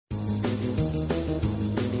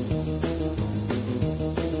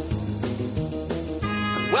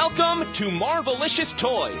Welcome to Marvelicious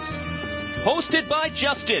Toys. Hosted by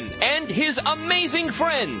Justin and his amazing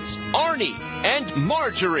friends, Arnie and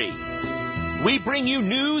Marjorie. We bring you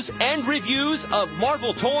news and reviews of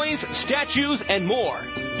Marvel toys, statues, and more.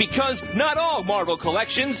 Because not all Marvel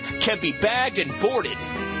collections can be bagged and boarded.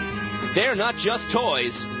 They're not just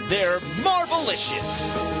toys, they're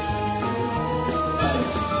Marvelicious.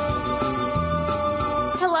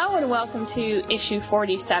 Hello and welcome to issue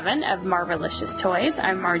 47 of Marvelicious Toys.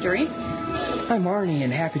 I'm Marjorie. I'm Arnie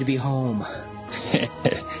and happy to be home.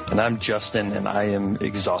 And I'm Justin and I am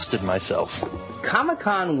exhausted myself.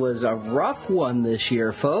 Comic-Con was a rough one this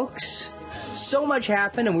year, folks. So much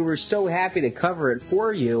happened and we were so happy to cover it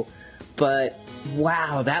for you. But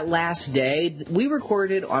wow, that last day, we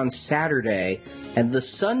recorded on Saturday, and the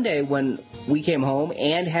Sunday when we came home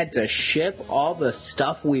and had to ship all the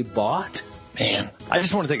stuff we bought. Man, I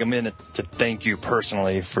just want to take a minute to thank you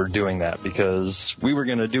personally for doing that, because we were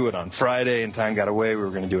going to do it on Friday and time got away. We were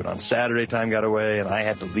going to do it on Saturday, time got away, and I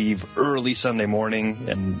had to leave early Sunday morning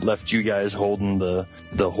and left you guys holding the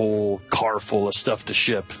whole car full of stuff to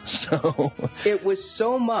ship. So it was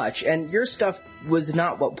so much, and your stuff was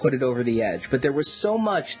not what put it over the edge, but there was so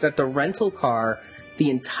much that the rental car, the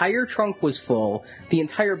entire trunk was full, the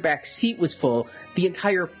entire back seat was full, the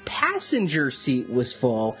entire passenger seat was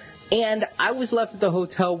full. And I was left at the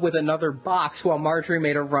hotel with another box while Marjorie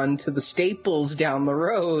made a run to the Staples down the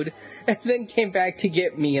road and then came back to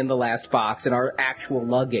get me in the last box and our actual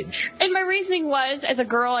luggage. And my reasoning was, as a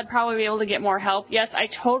girl, I'd probably be able to get more help. Yes, I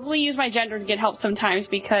totally use my gender to get help sometimes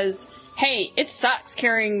because, hey, it sucks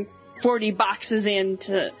carrying 40 boxes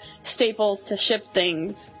into Staples to ship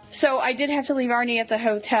things. So I did have to leave Arnie at the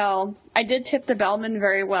hotel. I did tip the bellman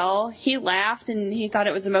very well. He laughed and he thought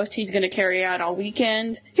it was the most he's going to carry out all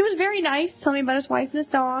weekend. He was very nice, telling me about his wife and his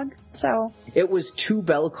dog. So it was 2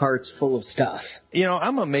 bell carts full of stuff. You know,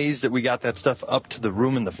 I'm amazed that we got that stuff up to the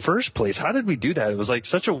room in the first place. How did we do that? It was like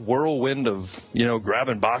such a whirlwind of,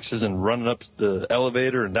 grabbing boxes and running up the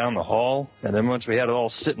elevator and down the hall. And then once we had it all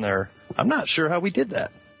sitting there, I'm not sure how we did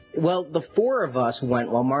that. Well, the 4 of us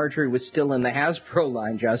went while Marjorie was still in the Hasbro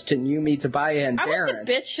line, Justin, you, me, Tobiah, and Barrett. I was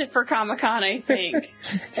the bitch for Comic-Con, I think.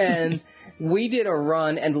 And we did a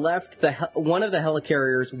run and left one of the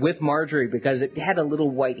helicarriers with Marjorie because it had a little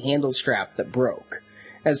white handle strap that broke.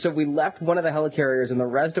 And so we left one of the helicarriers and the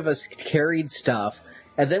rest of us carried stuff.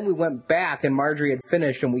 And then we went back and Marjorie had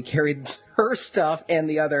finished and we carried her stuff and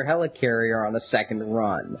the other helicarrier on a second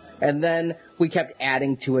run. And then we kept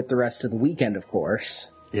adding to it the rest of the weekend, of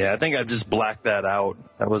course. Yeah, I think I just blacked that out.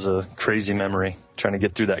 That was a crazy memory, trying to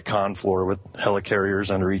get through that con floor with helicarriers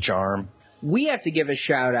under each arm. We have to give a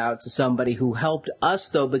shout out to somebody who helped us,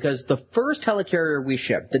 though, because the first helicarrier we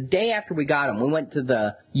shipped, the day after we got them, we went to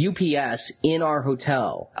the UPS in our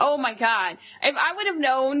hotel. Oh, my God. If I would have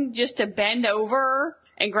known just to bend over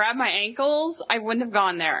and grab my ankles, I wouldn't have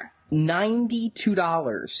gone there.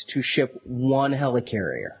 $92 to ship one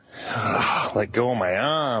helicarrier. Let go of my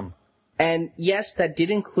arm. And yes, that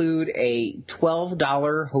did include a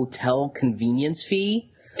 $12 hotel convenience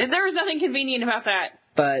fee. There was nothing convenient about that.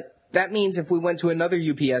 But that means if we went to another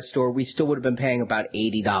UPS store, we still would have been paying about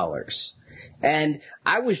 $80. And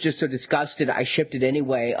I was just so disgusted, I shipped it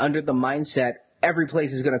anyway, under the mindset every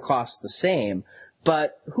place is going to cost the same.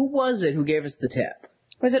 But who was it who gave us the tip?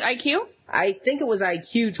 Was it IQ? I think it was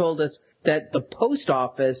IQ told us that the post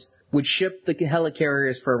office would ship the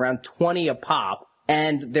helicarriers for around $20 a pop.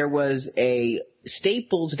 And there was a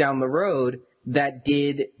Staples down the road that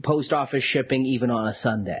did post office shipping even on a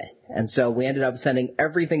Sunday. And so we ended up sending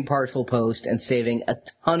everything parcel post and saving a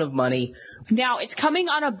ton of money. Now, it's coming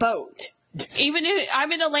on a boat. Even if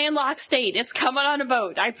I'm in a landlocked state, it's coming on a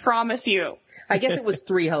boat. I promise you. I guess it was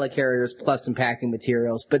 3 helicarriers plus some packing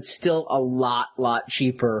materials, but still a lot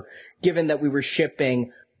cheaper, given that we were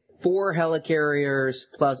shipping 4 helicarriers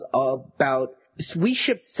plus we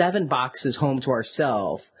shipped 7 boxes home to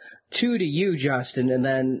ourselves, 2 to you, Justin, and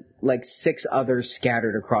then 6 others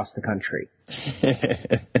scattered across the country.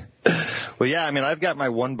 Well, yeah, I mean, I've got my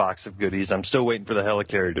 1 box of goodies. I'm still waiting for the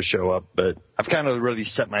helicarrier to show up, but I've kind of really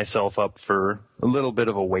set myself up for a little bit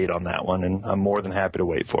of a wait on that one, and I'm more than happy to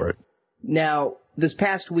wait for it. Now, this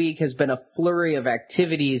past week has been a flurry of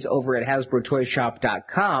activities over at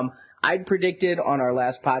HasbroToyShop.com. I'd predicted on our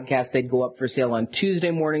last podcast they'd go up for sale on Tuesday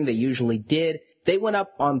morning. They usually did. They went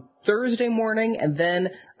up on Thursday morning and then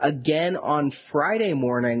again on Friday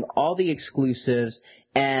morning, all the exclusives.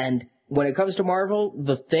 And when it comes to Marvel,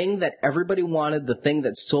 the thing that everybody wanted, the thing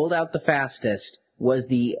that sold out the fastest was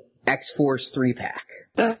the X-Force 3-pack.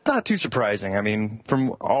 That's not too surprising. I mean,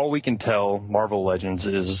 from all we can tell, Marvel Legends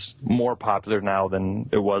is more popular now than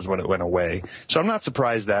it was when it went away. So I'm not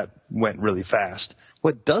surprised that went really fast.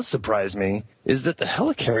 What does surprise me is that the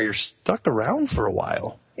Helicarrier stuck around for a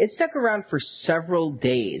while. It stuck around for several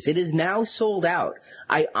days. It is now sold out.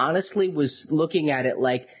 I honestly was looking at it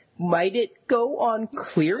like, might it go on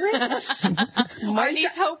clearance?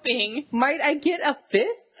 Arnie's hoping. Might I get a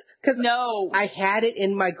fifth? Because No. I had it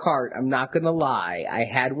in my cart. I'm not going to lie. I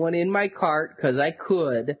had one in my cart because I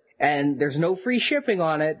could. And there's no free shipping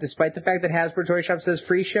on it, despite the fact that Hasbro Toy Shop says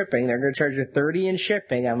free shipping. They're going to charge you $30 in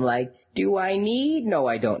shipping. I'm like, do I need? No,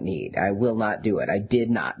 I don't need. I will not do it. I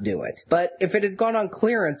did not do it. But if it had gone on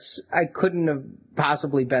clearance, I couldn't have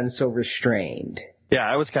possibly been so restrained. Yeah,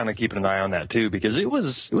 I was kind of keeping an eye on that too, because it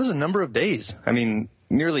was a number of days. I mean,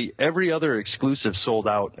 nearly every other exclusive sold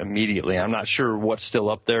out immediately. I'm not sure what's still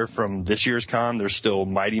up there from this year's con. There's still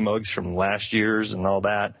Mighty Mugs from last year's and all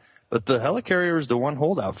that. But the Helicarrier is the one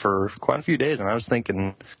holdout for quite a few days, and I was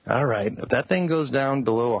thinking, all right, if that thing goes down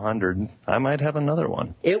below 100, I might have another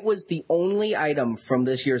one. It was the only item from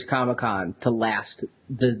this year's Comic-Con to last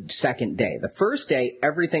the second day. The first day,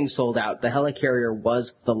 everything sold out. The Helicarrier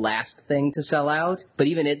was the last thing to sell out, but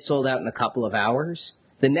even it sold out in a couple of hours.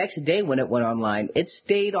 The next day when it went online, it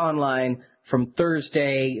stayed online from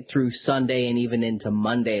Thursday through Sunday and even into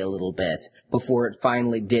Monday a little bit before it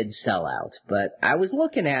finally did sell out. But I was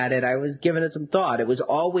looking at it. I was giving it some thought. It was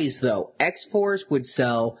always, though, X-Force would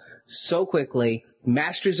sell so quickly.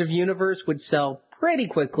 Masters of Universe would sell pretty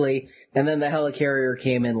quickly. And then the Helicarrier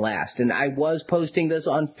came in last. And I was posting this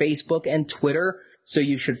on Facebook and Twitter, so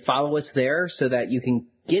you should follow us there so that you can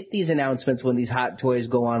get these announcements when these hot toys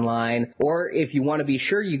go online. Or if you want to be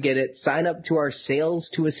sure you get it, sign up to our Sales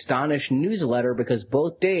to Astonish newsletter, because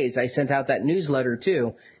both days I sent out that newsletter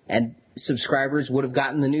too, and subscribers would have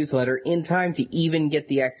gotten the newsletter in time to even get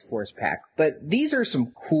the X-Force pack. But these are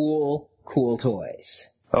some cool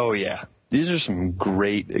toys. Oh, yeah. These are some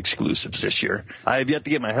great exclusives this year. I have yet to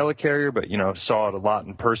get my Helicarrier, but, saw it a lot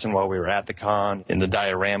in person while we were at the con, in the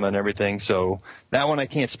diorama and everything. So that one I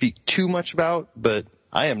can't speak too much about, but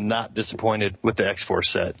I am not disappointed with the X-Force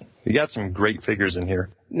set. You got some great figures in here.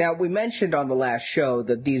 Now, we mentioned on the last show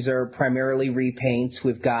that these are primarily repaints.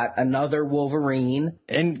 We've got another Wolverine.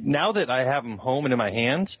 And now that I have them home and in my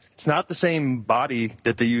hands, it's not the same body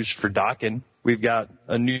that they used for Dokken. We've got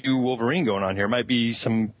a new Wolverine going on here. It might be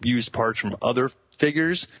some used parts from other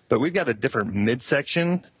figures, but we've got a different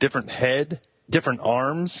midsection, different head, different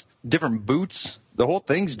arms, different boots. The whole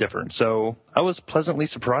thing's different. So I was pleasantly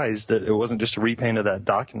surprised that it wasn't just a repaint of that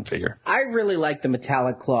Dokken figure. I really like the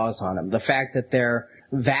metallic claws on them. The fact that they're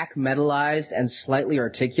vac metallized and slightly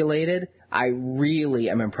articulated, I really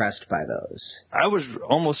am impressed by those. I was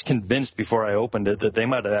almost convinced before I opened it that they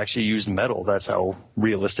might have actually used metal. That's how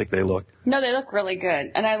realistic they look. No, they look really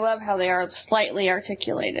good. And I love how they are slightly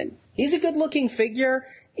articulated. He's a good-looking figure.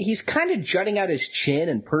 He's kind of jutting out his chin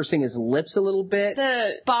and pursing his lips a little bit.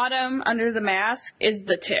 The bottom under the mask is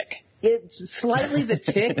the Tick. It's slightly the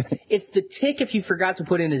Tick. It's the Tick if you forgot to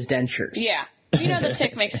put in his dentures. Yeah. The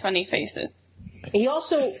Tick makes funny faces. He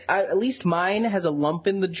also, at least mine, has a lump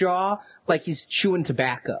in the jaw, like he's chewing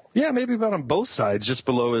tobacco. Yeah, maybe about on both sides, just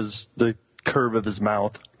below the curve of his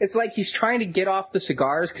mouth. It's like he's trying to get off the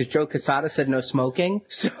cigars because Joe Quesada said no smoking,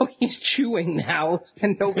 so he's chewing now,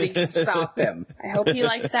 and nobody can stop him. I hope he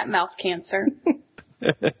likes that mouth cancer.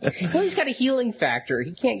 Well, he's got a healing factor.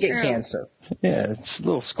 He can't get cancer. Yeah, it's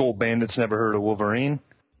little skull bandits never heard of Wolverine.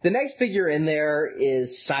 The next figure in there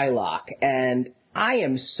is Psylocke, and I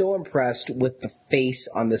am so impressed with the face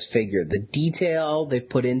on this figure. The detail they've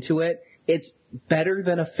put into it, it's better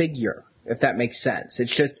than a figure, if that makes sense.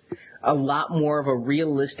 It's just a lot more of a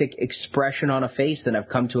realistic expression on a face than I've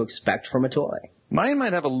come to expect from a toy. Mine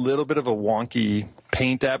might have a little bit of a wonky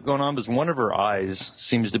paint app going on, because one of her eyes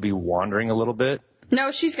seems to be wandering a little bit.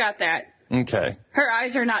 No, she's got that. Okay. Her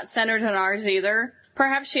eyes are not centered on ours either.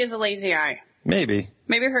 Perhaps she has a lazy eye. Maybe.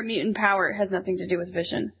 Maybe her mutant power has nothing to do with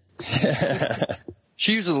vision.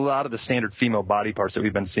 She uses a lot of the standard female body parts that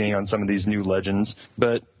we've been seeing on some of these new Legends,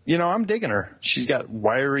 but, I'm digging her. She's got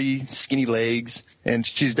wiry, skinny legs, and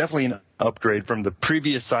she's definitely an upgrade from the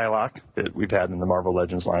previous Psylocke that we've had in the Marvel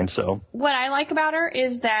Legends line, so. What I like about her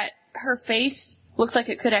is that her face looks like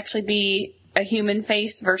it could actually be a human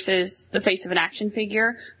face versus the face of an action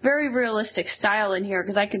figure. Very realistic style in here,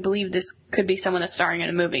 because I could believe this could be someone that's starring in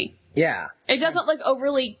a movie. Yeah. It doesn't look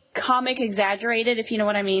overly comic exaggerated, if you know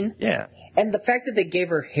what I mean. Yeah. And the fact that they gave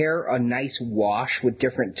her hair a nice wash with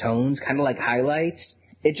different tones, kind of like highlights,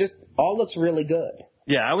 it just all looks really good.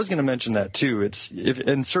 Yeah, I was going to mention that too. If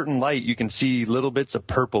in certain light, you can see little bits of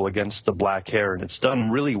purple against the black hair, and it's done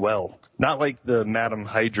really well. Not like the Madame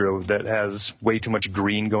Hydro that has way too much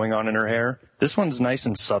green going on in her hair. This one's nice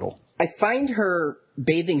and subtle. I find her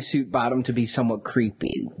bathing suit bottom to be somewhat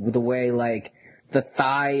creepy, with the way, like, the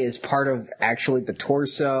thigh is part of actually the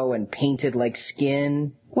torso and painted like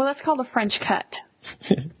skin. Well, that's called a French cut.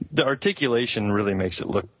 The articulation really makes it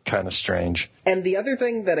look kind of strange. And the other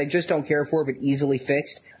thing that I just don't care for but easily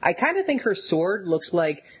fixed, I kind of think her sword looks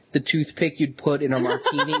like the toothpick you'd put in a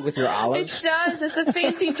martini with your olives. It does. It's a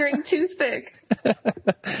fancy drink toothpick.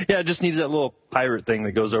 Yeah, it just needs that little pirate thing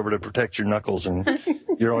that goes over to protect your knuckles, and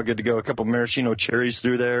you're all good to go. A couple maraschino cherries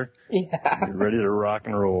through there. Yeah. You're ready to rock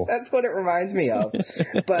and roll. That's what it reminds me of.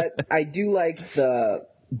 But I do like the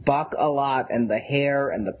buck a lot, and the hair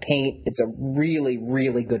and the paint. It's a really,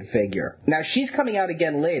 really good figure. Now, she's coming out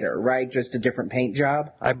again later, right? Just a different paint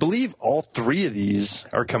job? I believe all three of these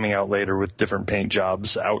are coming out later with different paint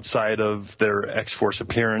jobs outside of their X-Force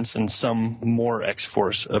appearance and some more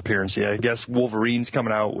X-Force appearance. Yeah, I guess Wolverine's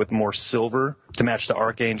coming out with more silver to match the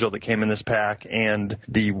Archangel that came in this pack and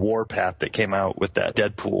the Warpath that came out with that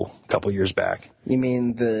Deadpool a couple years back. You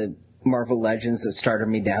mean the Marvel Legends that started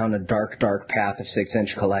me down a dark, dark path of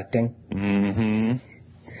 6-inch collecting? Mm-hmm.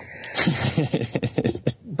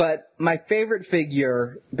 But my favorite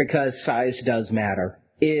figure, because size does matter,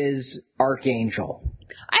 is Archangel.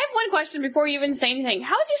 I have one question before you even say anything.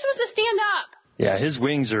 How is he supposed to stand up? Yeah, his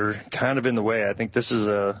wings are kind of in the way. I think this is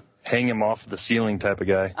a hang him off the ceiling type of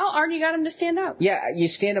guy. Oh, Arnie got him to stand up. Yeah, you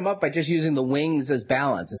stand him up by just using the wings as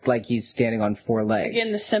balance. It's like he's standing on 4 legs.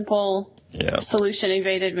 Again, the simple solution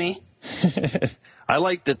evaded me. I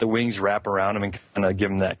like that the wings wrap around him and kind of give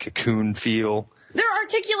him that cocoon feel. They're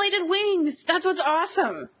articulated wings. That's what's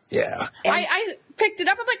awesome. Yeah. I picked it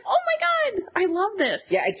up. I'm like, oh my God, I love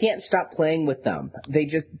this. Yeah, I can't stop playing with them. They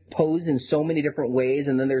just pose in so many different ways,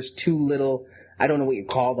 and then there's 2 little, I don't know what you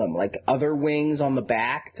call them, like other wings on the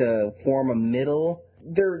back to form a middle.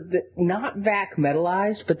 They're not vac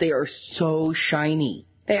metallized, but they are so shiny.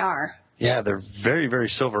 They are. Yeah, they're very, very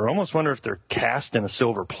silver. I almost wonder if they're cast in a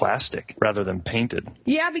silver plastic rather than painted.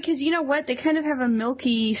 Yeah, because you know what? They kind of have a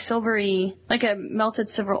milky, silvery, like a melted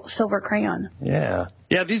silver crayon. Yeah.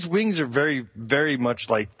 Yeah, these wings are very, very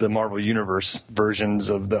much like the Marvel Universe versions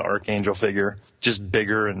of the Archangel figure, just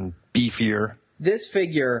bigger and beefier. This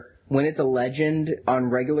figure, when it's a legend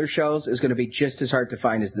on regular shelves, is going to be just as hard to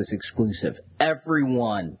find as this exclusive.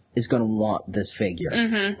 Everyone is going to want this figure.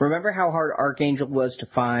 Mm-hmm. Remember how hard Archangel was to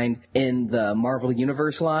find in the Marvel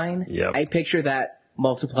Universe line? Yep. I picture that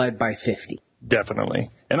multiplied by 50. Definitely.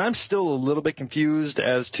 And I'm still a little bit confused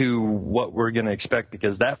as to what we're going to expect,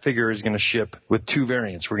 because that figure is going to ship with 2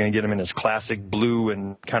 variants. We're going to get him in his classic blue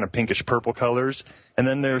and kind of pinkish purple colors. And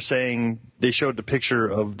then they're saying they showed the picture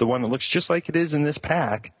of the one that looks just like it is in this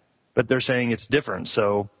pack, but they're saying it's different.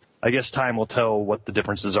 So I guess time will tell what the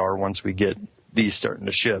differences are once we get these starting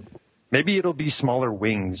to ship. Maybe it'll be smaller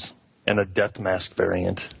wings and a death mask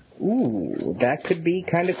variant. Ooh, that could be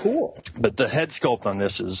kind of cool. But the head sculpt on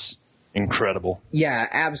this is incredible. Yeah,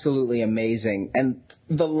 absolutely amazing. And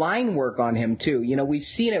the line work on him, too. You know, we've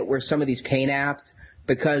seen it where some of these paint apps,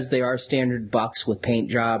 because they are standard bucks with paint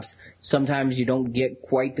jobs, sometimes you don't get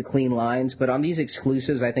quite the clean lines. But on these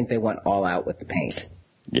exclusives, I think they went all out with the paint.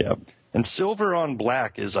 Yeah. And silver on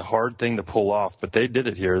black is a hard thing to pull off, but they did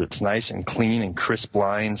it here. It's nice and clean and crisp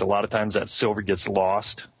lines. A lot of times that silver gets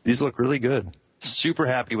lost. These look really good. Super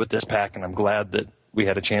happy with this pack, and I'm glad that we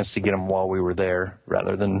had a chance to get them while we were there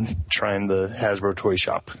rather than trying the Hasbro Toy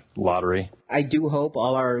Shop lottery. I do hope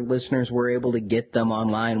all our listeners were able to get them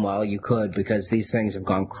online while you could, because these things have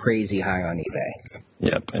gone crazy high on eBay.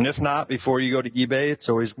 Yep. And if not, before you go to eBay, it's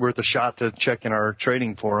always worth a shot to check in our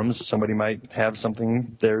trading forums. Somebody might have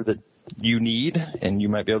something there that you need, and you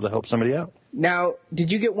might be able to help somebody out. Now,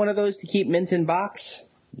 did you get one of those to keep mint in box?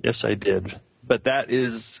 Yes, I did. But that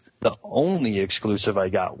is the only exclusive I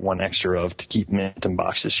got one extra of to keep mint in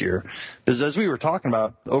box this year. Because as we were talking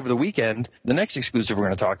about over the weekend, the next exclusive we're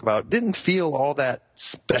going to talk about didn't feel all that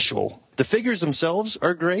special. The figures themselves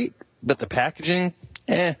are great, but the packaging,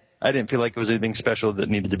 I didn't feel like it was anything special that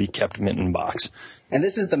needed to be kept mint in box. And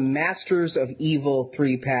this is the Masters of Evil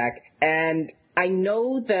 3-pack, and I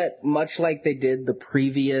know that much like they did the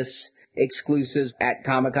previous exclusives at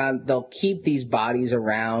Comic-Con, they'll keep these bodies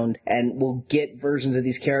around and we'll get versions of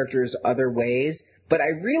these characters other ways. But I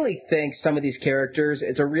really think some of these characters,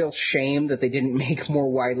 it's a real shame that they didn't make more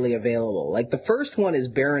widely available. Like, the first one is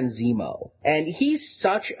Baron Zemo. And he's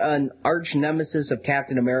such an arch nemesis of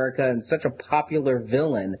Captain America and such a popular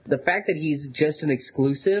villain. The fact that he's just an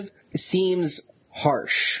exclusive seems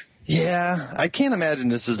harsh. Yeah, I can't imagine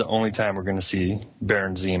this is the only time we're going to see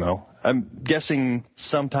Baron Zemo. I'm guessing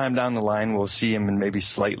sometime down the line we'll see him in maybe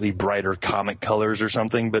slightly brighter comic colors or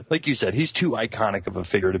something. But like you said, he's too iconic of a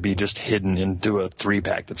figure to be just hidden into a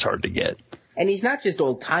 3-pack that's hard to get. And he's not just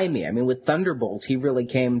old-timey. I mean, with Thunderbolts, he really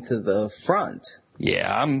came to the front.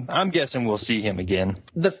 Yeah, I'm guessing we'll see him again.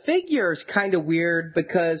 The figure's kind of weird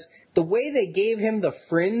because the way they gave him the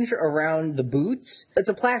fringe around the boots, it's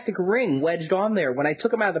a plastic ring wedged on there. When I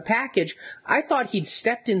took him out of the package, I thought he'd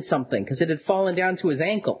stepped in something because it had fallen down to his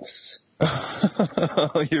ankles.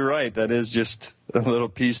 You're right. That is just a little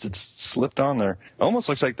piece that's slipped on there. Almost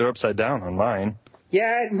looks like they're upside down on mine.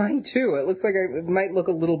 Yeah, mine too. It looks like it might look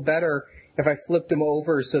a little better if I flipped him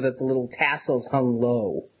over so that the little tassels hung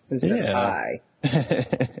low instead of high.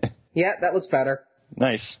 Yeah, that looks better.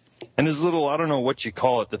 Nice. And his little, I don't know what you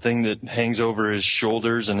call it, the thing that hangs over his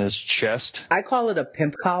shoulders and his chest. I call it a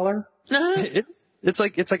pimp collar. It's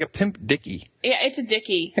like a pimp dickie. Yeah, it's a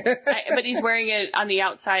dickie. But he's wearing it on the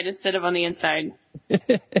outside instead of on the inside.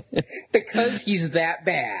 Because he's that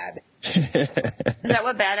bad. Is that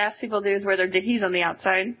what badass people do, is wear their dickies on the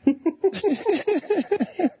outside?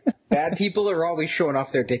 Bad people are always showing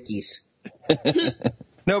off their dickies.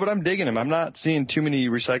 No, but I'm digging him. I'm not seeing too many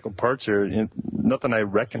recycled parts here. Nothing I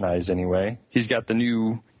recognize anyway. He's got the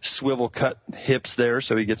new swivel cut hips there,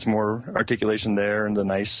 so he gets more articulation there and the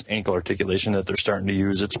nice ankle articulation that they're starting to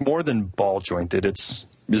use. It's more than ball jointed. It's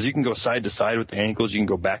because you can go side to side with the ankles. You can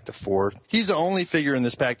go back to forth. He's the only figure in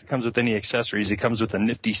this pack that comes with any accessories. He comes with a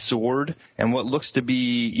nifty sword and what looks to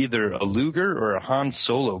be either a Luger or a Han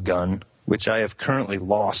Solo gun, which I have currently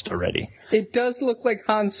lost already. It does look like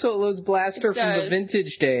Han Solo's blaster from the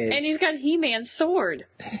vintage days. And he's got He-Man's sword.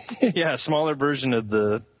 Yeah, a smaller version of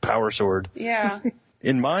the power sword. Yeah.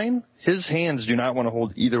 In mine, his hands do not want to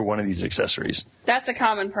hold either one of these accessories. That's a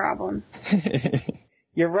common problem.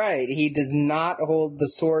 You're right. He does not hold the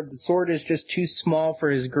sword. The sword is just too small for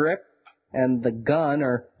his grip. And the gun,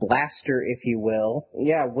 or blaster, if you will,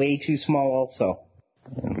 yeah, way too small also.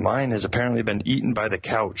 And mine has apparently been eaten by the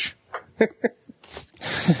couch.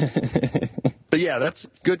 But yeah, that's a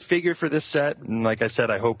good figure for this set. And like I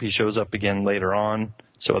said, I hope he shows up again later on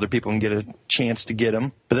so other people can get a chance to get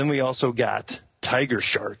him. But then we also got Tiger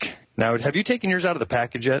Shark. Now, have you taken yours out of the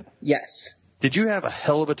package yet? Yes. Did you have a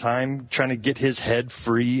hell of a time trying to get his head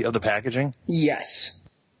free of the packaging? Yes.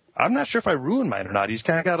 I'm not sure if I ruined mine or not. He's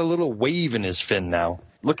kind of got a little wave in his fin now.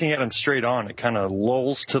 Looking at him straight on, it kind of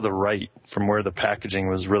lolls to the right from where the packaging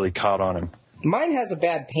was really caught on him. Mine has a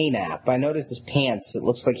bad paint app. I noticed his pants. It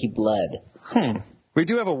looks like he bled. We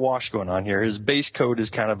do have a wash going on here. His base coat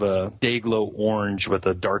is kind of a Dayglow orange with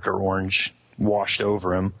a darker orange washed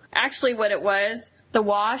over him. Actually, what it was, the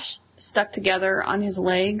wash stuck together on his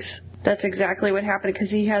legs. That's exactly what happened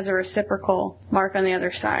because he has a reciprocal mark on the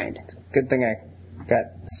other side. Good thing I got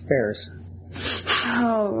spares.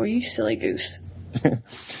 Oh, you silly goose.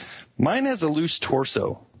 Mine has a loose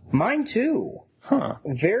torso. Mine too. Huh.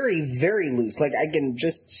 Very, very loose. Like I can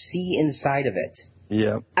just see inside of it.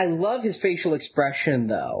 Yeah. I love his facial expression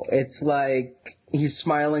though. It's like he's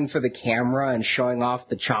smiling for the camera and showing off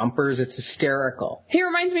the chompers. It's hysterical. He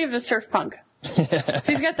reminds me of a surf punk. So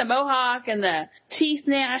he's got the mohawk and the teeth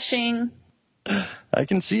gnashing. I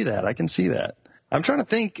can see that. I'm trying to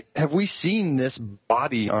think, have we seen this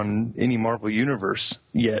body on any Marvel Universe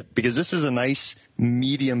yet? Because this is a nice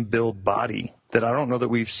medium build body that I don't know that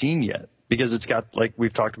we've seen yet. Because it's got, like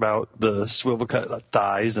we've talked about, the swivel cut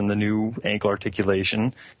thighs and the new ankle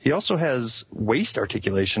articulation. He also has waist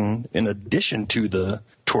articulation in addition to the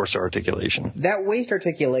torso articulation. That waist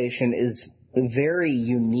articulation is very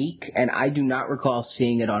unique, and I do not recall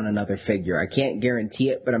seeing it on another figure. I can't guarantee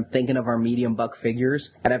it, but I'm thinking of our medium buck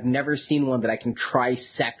figures, and I've never seen one that I can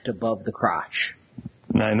trisect above the crotch.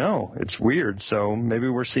 I know. It's weird. So maybe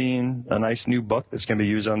we're seeing a nice new buck that's going to be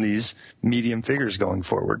used on these medium figures going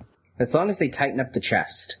forward. As long as they tighten up the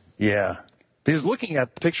chest. Yeah. Because looking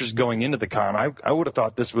at the pictures going into the con, I would have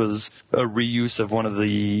thought this was a reuse of one of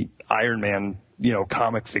the Iron Man,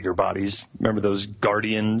 comic figure bodies. Remember those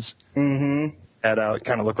Guardians? Mm-hmm. It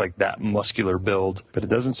kind of looked like that muscular build, but it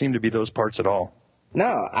doesn't seem to be those parts at all.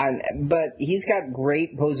 No, but he's got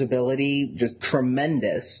great posability, just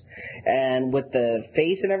tremendous. And with the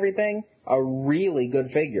face and everything, a really good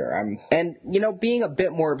figure. Being a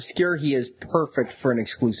bit more obscure, he is perfect for an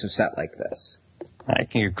exclusive set like this. I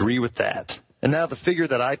can agree with that. And now the figure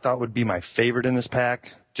that I thought would be my favorite in this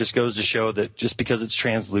pack just goes to show that just because it's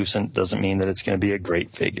translucent doesn't mean that it's going to be a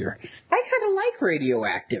great figure. I kind of like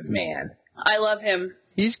Radioactive Man. I love him.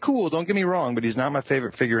 He's cool, don't get me wrong, but he's not my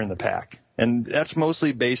favorite figure in the pack. And that's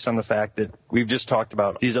mostly based on the fact that we've just talked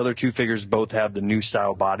about these other two figures both have the new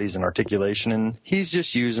style bodies and articulation, and he's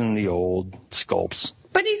just using the old sculpts.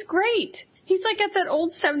 But he's great. He's like got that old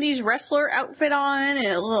 70s wrestler outfit on and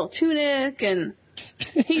a little tunic, and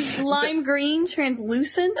he's lime green,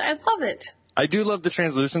 translucent. I love it. I do love the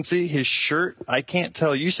translucency. His shirt, I can't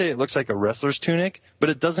tell. You say it looks like a wrestler's tunic, but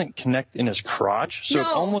it doesn't connect in his crotch. So no,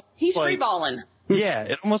 it almost he's like, freeballing. Yeah,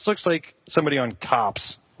 it almost looks like somebody on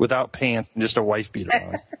Cops without pants and just a wife beater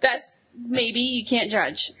on. That's maybe you can't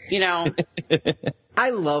judge, you know. I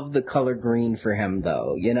love the color green for him,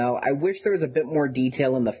 though. You know, I wish there was a bit more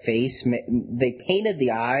detail in the face. They painted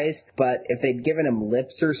the eyes, but if they'd given him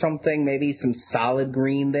lips or something, maybe some solid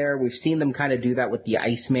green there. We've seen them kind of do that with the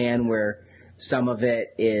Iceman, where some of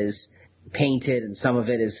it is painted and some of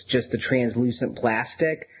it is just the translucent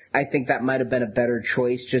plastic. I think that might have been a better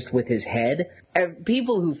choice just with his head.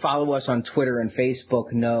 People who follow us on Twitter and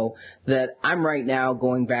Facebook know that I'm right now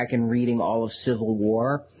going back and reading all of Civil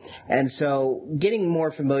War. And so getting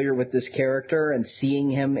more familiar with this character and seeing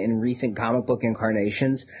him in recent comic book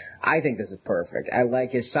incarnations, I think this is perfect. I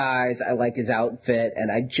like his size, I like his outfit,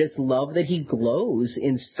 and I just love that he glows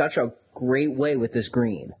in such a great way with this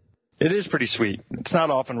green. It is pretty sweet. It's not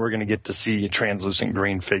often we're going to get to see a translucent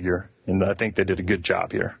green figure, and I think they did a good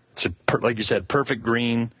job here. It's, like you said, perfect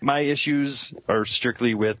green. My issues are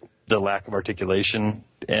strictly with the lack of articulation,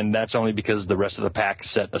 and that's only because the rest of the pack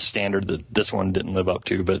set a standard that this one didn't live up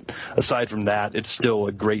to. But aside from that, it's still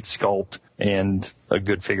a great sculpt and a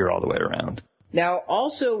good figure all the way around. Now,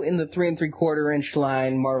 also in the 3 3/4 inch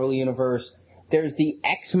line Marvel Universe, there's the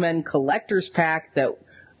X-Men Collector's Pack that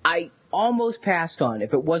I almost passed on.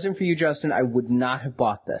 If it wasn't for you, Justin, I would not have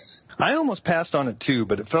bought this. I almost passed on it too,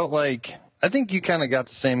 but it felt like, I think you kind of got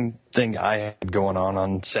the same thing I had going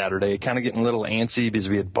on Saturday, kind of getting a little antsy because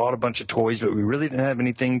we had bought a bunch of toys, but we really didn't have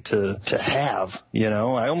anything to have, you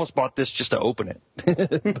know. I almost bought this just to open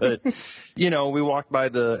it. But, you know, we walked by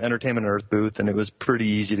the Entertainment Earth booth, and it was pretty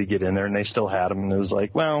easy to get in there, and they still had them, and it was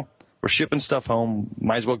like, well, we're shipping stuff home,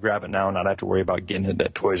 might as well grab it now and not have to worry about getting it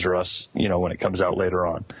at Toys R Us, you know, when it comes out later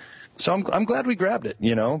on. So I'm glad we grabbed it,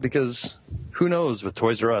 you know, because who knows with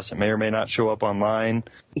Toys R Us, it may or may not show up online.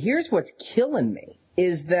 Here's what's killing me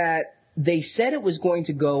is that they said it was going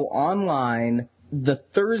to go online the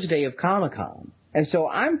Thursday of Comic-Con. And so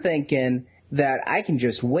I'm thinking that I can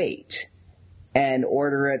just wait and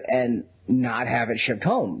order it and not have it shipped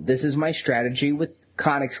home. This is my strategy with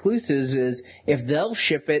con exclusives is if they'll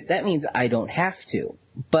ship it, that means I don't have to.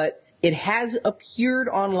 But it has appeared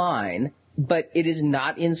online, but it is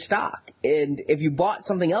not in stock. And if you bought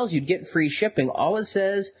something else, you'd get free shipping. All it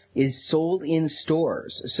says is sold in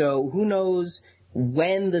stores. So who knows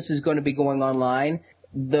when this is going to be going online.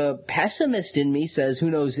 The pessimist in me says who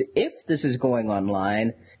knows if this is going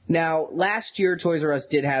online. Now, last year, Toys R Us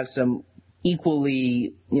did have some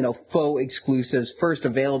equally, you know, faux exclusives, first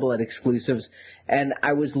available at exclusives, and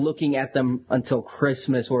I was looking at them until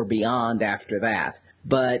Christmas or beyond after that.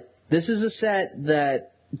 But this is a set that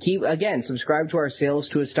subscribe to our Sales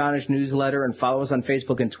to Astonish newsletter and follow us on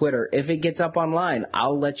Facebook and Twitter. If it gets up online,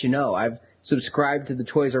 I'll let you know. I've subscribed to the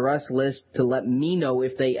Toys R Us list to let me know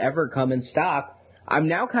if they ever come in stock. I'm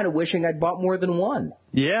now kind of wishing I'd bought more than one.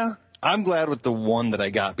 Yeah, I'm glad with the one that I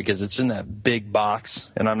got because it's in that big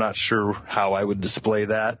box, and I'm not sure how I would display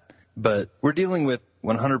that. But we're dealing with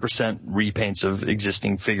 100% repaints of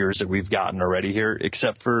existing figures that we've gotten already here,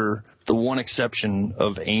 except for the one exception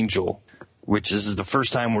of Angel, which is the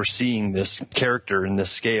first time we're seeing this character in this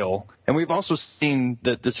scale. And we've also seen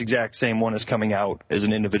that this exact same one is coming out as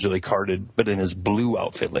an individually carded, but in his blue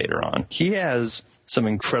outfit later on. He has some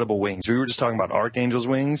incredible wings. We were just talking about Archangel's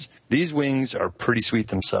wings. These wings are pretty sweet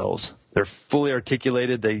themselves. They're fully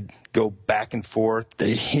articulated. They go back and forth.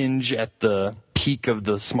 They hinge at the peak of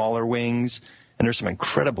the smaller wings. And there's some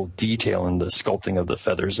incredible detail in the sculpting of the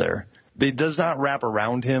feathers there. It does not wrap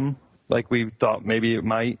around him like we thought maybe it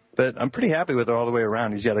might, but I'm pretty happy with it all the way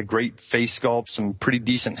around. He's got a great face sculpt, some pretty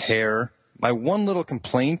decent hair. My one little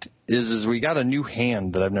complaint is we got a new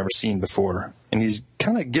hand that I've never seen before, and he's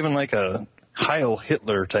kind of given like a Heil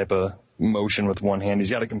Hitler type of motion with one hand.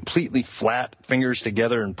 He's got it completely flat, fingers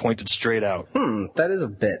together and pointed straight out. That is a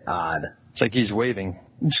bit odd. It's like he's waving.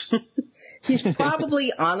 He's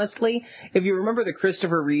probably, honestly, if you remember the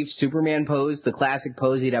Christopher Reeve Superman pose, the classic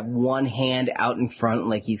pose, he'd have one hand out in front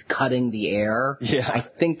like he's cutting the air. Yeah. I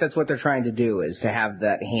think that's what they're trying to do, is to have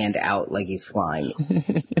that hand out like he's flying.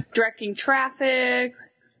 Directing traffic,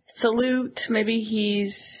 salute, maybe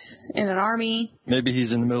he's in an army. Maybe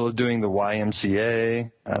he's in the middle of doing the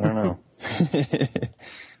YMCA. I don't know.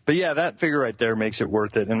 But yeah, that figure right there makes it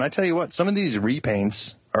worth it. And I tell you what, some of these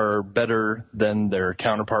repaints are better than their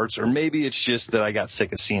counterparts, or maybe it's just that I got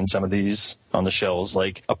sick of seeing some of these on the shelves,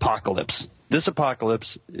 like Apocalypse. This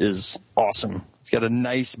Apocalypse is awesome. It's got a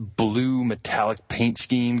nice blue metallic paint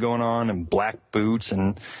scheme going on and black boots,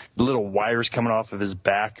 and the little wires coming off of his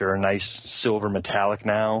back are a nice silver metallic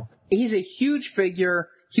now. He's a huge figure.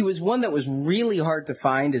 He was one that was really hard to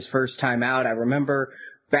find his first time out. I remember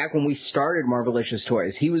back when we started Marvelicious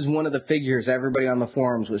Toys, he was one of the figures everybody on the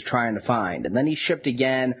forums was trying to find. And then he shipped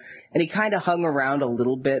again, and he kind of hung around a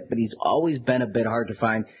little bit, but he's always been a bit hard to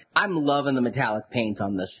find. I'm loving the metallic paint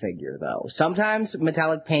on this figure, though. Sometimes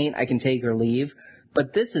metallic paint I can take or leave,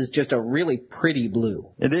 but this is just a really pretty blue.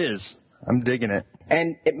 It is. I'm digging it.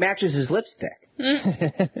 And it matches his lipstick. Can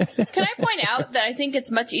I point out that I think it's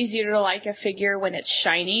much easier to like a figure when it's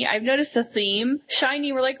shiny? I've noticed a theme.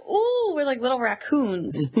 Shiny, we're like, ooh, we're like little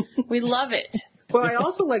raccoons. We love it. Well, I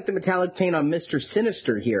also like the metallic paint on Mr.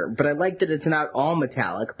 Sinister here, but I like that it's not all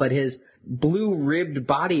metallic, but his blue ribbed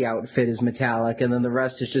body outfit is metallic, and then the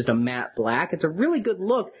rest is just a matte black. It's a really good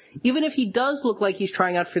look, even if he does look like he's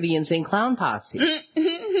trying out for the Insane Clown Posse.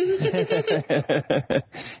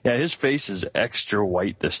 Yeah, his face is extra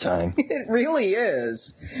white this time. It really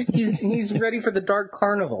is. He's ready for the Dark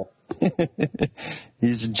Carnival.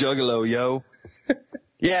 He's a juggalo, yo.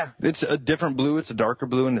 Yeah, it's a different blue. It's a darker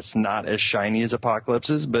blue, and it's not as shiny as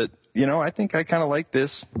Apocalypse's, but, you know, I think I kind of like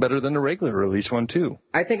this better than the regular release one, too.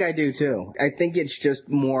 I think I do, too. I think it's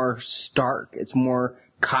just more stark. It's more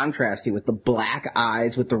contrasty with the black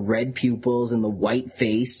eyes, with the red pupils, and the white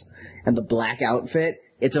face, and the black outfit.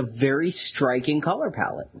 It's a very striking color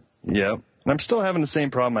palette. Yep. And I'm still having the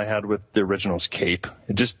same problem I had with the original's cape.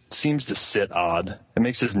 It just seems to sit odd. It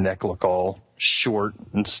makes his neck look all short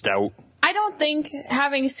and stout. I don't think,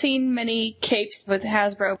 having seen many capes with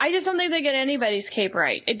Hasbro, I just don't think they get anybody's cape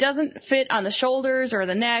right. It doesn't fit on the shoulders or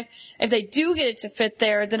the neck. If they do get it to fit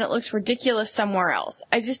there, then it looks ridiculous somewhere else.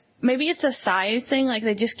 Maybe it's a size thing, like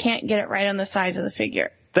they just can't get it right on the size of the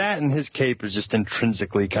figure. That and his cape is just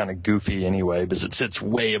intrinsically kind of goofy anyway, because it sits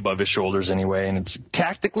way above his shoulders anyway, and it's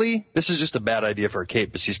tactically, this is just a bad idea for a cape,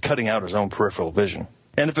 because he's cutting out his own peripheral vision.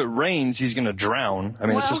 And if it rains, he's going to drown. I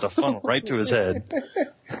mean, it's just a funnel right to his head.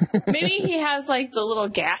 Maybe he has, like, the little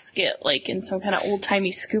gasket, like, in some kind of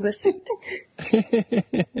old-timey scuba suit.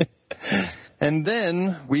 And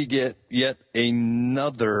then we get yet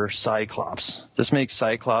another Cyclops. This makes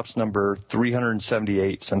Cyclops number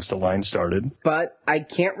 378 since the line started. But I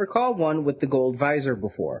can't recall one with the gold visor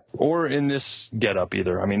before. Or in this getup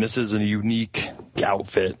either. I mean, this is a unique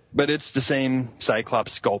outfit, but it's the same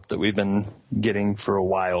Cyclops sculpt that we've been getting for a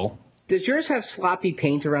while. Does yours have sloppy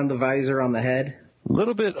paint around the visor on the head? A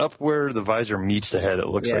little bit up where the visor meets the head, it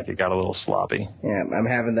looks like it got a little sloppy. Yeah, I'm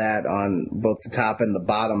having that on both the top and the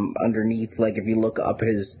bottom underneath. Like, if you look up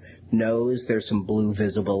his nose, there's some blue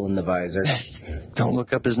visible in the visor. Don't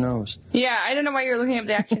look up his nose. Yeah, I don't know why you're looking up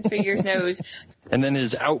the action figure's nose. And then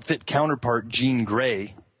his outfit counterpart, Jean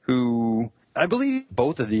Grey, who I believe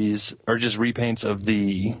both of these are just repaints of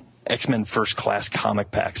the X-Men First Class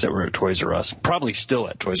comic packs that were at Toys R Us. Probably still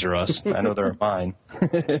at Toys R Us. I know they're at mine.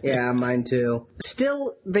 Yeah, mine too.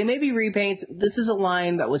 Still, they may be repaints. This is a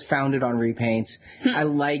line that was founded on repaints. I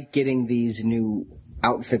like getting these new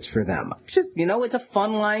outfits for them. Just, it's a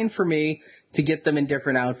fun line for me to get them in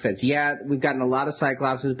different outfits. Yeah, we've gotten a lot of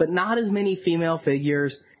Cyclopses, but not as many female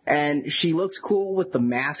figures. And she looks cool with the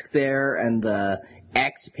mask there and the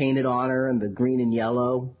X painted on her and the green and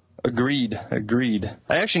yellow. Agreed.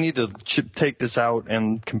 I actually need to take this out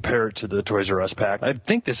and compare it to the Toys R Us pack. I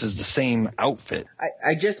think this is the same outfit.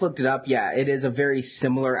 I just looked it up. Yeah, it is a very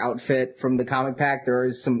similar outfit from the comic pack. There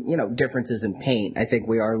is some, differences in paint. I think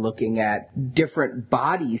we are looking at different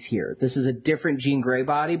bodies here. This is a different Jean Grey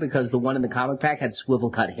body because the one in the comic pack had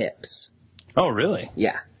swivel cut hips. Oh, really?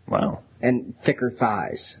 Yeah. Wow. And thicker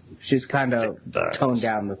thighs. She's kind of toned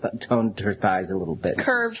her thighs a little bit.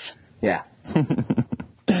 Curves. Yeah.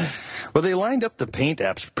 Well, they lined up the paint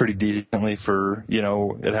apps pretty decently for,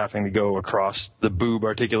 it having to go across the boob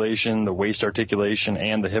articulation, the waist articulation,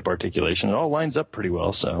 and the hip articulation. It all lines up pretty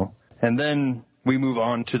well, so. And then we move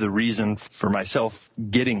on to the reason for myself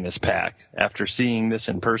getting this pack. After seeing this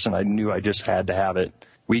in person, I knew I just had to have it.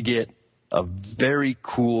 We get a very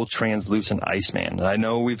cool translucent Iceman. And I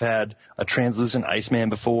know we've had a translucent Iceman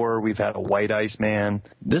before. We've had a white Iceman.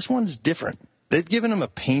 This one's different. They've given him a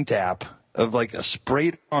paint app of like a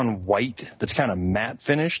sprayed on white that's kind of matte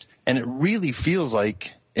finished, and it really feels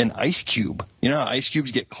like an ice cube. You know how ice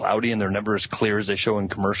cubes get cloudy and they're never as clear as they show in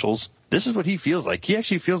commercials? This is what he feels like. He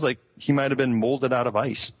actually feels like he might have been molded out of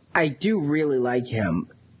ice. I do really like him.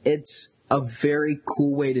 It's a very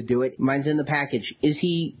cool way to do it. Mine's in the package. Is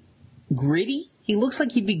he gritty? he looks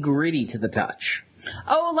like he'd be gritty to the touch.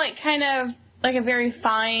 Oh, like kind of like a very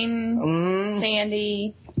fine,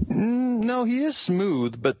 sandy. No, he is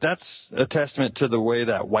smooth, but that's a testament to the way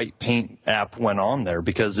that white paint app went on there,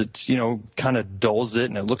 because it's, kind of dulls it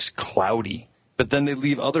and it looks cloudy. But then they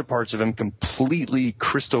leave other parts of him completely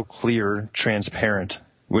crystal clear, transparent,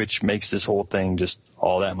 which makes this whole thing just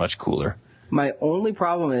all that much cooler. My only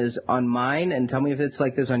problem is on mine, and tell me if it's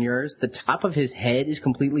like this on yours, the top of his head is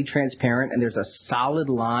completely transparent and there's a solid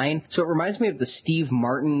line. So it reminds me of the Steve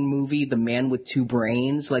Martin movie, The Man with Two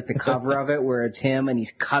Brains, like the cover of it where it's him and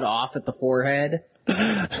he's cut off at the forehead.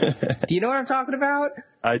 Do you know what I'm talking about?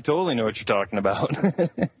 I totally know what you're talking about.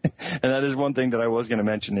 And that is one thing that I was going to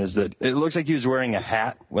mention, is that it looks like he was wearing a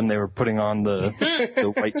hat when they were putting on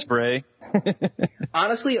the white spray.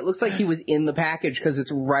 Honestly, it looks like he was in the package because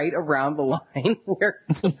it's right around the line where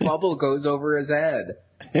the bubble goes over his head.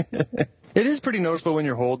 It is pretty noticeable when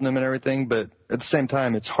you're holding him and everything, but at the same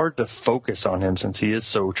time, it's hard to focus on him since he is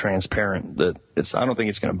so transparent that I don't think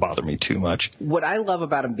it's going to bother me too much. What I love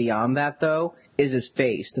about him beyond that, though, is his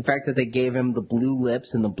face. The fact that they gave him the blue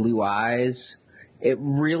lips and the blue eyes, it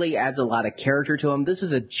really adds a lot of character to him. This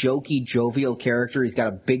is a jokey, jovial character. He's got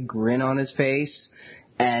a big grin on his face,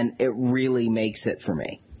 and it really makes it for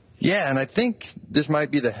me. Yeah, and I think this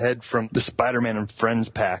might be the head from the Spider-Man and Friends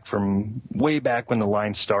pack from way back when the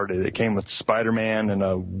line started. It came with Spider-Man and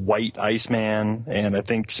a white Iceman, and I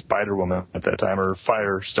think Spider-Woman at that time, or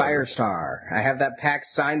Firestar. Firestar. I have that pack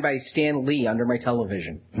signed by Stan Lee under my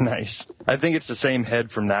television. Nice. I think it's the same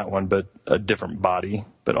head from that one, but a different body.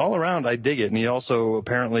 But all around, I dig it. And he also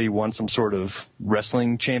apparently won some sort of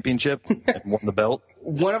wrestling championship and won the belt.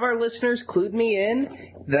 One of our listeners clued me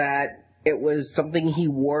in that it was something he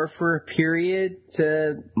wore for a period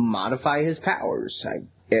to modify his powers.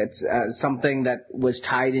 It's something that was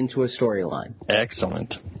tied into a storyline.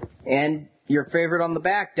 Excellent. And your favorite on the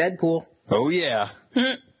back, Deadpool. Oh, yeah.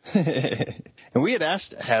 And we had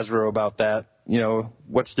asked Hasbro about that.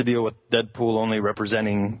 What's the deal with Deadpool only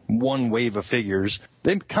representing one wave of figures?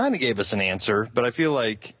 They kind of gave us an answer, but I feel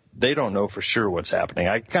like they don't know for sure what's happening.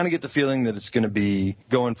 I kind of get the feeling that it's going to be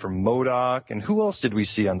going for MODOK. And who else did we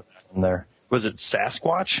see on there? Was it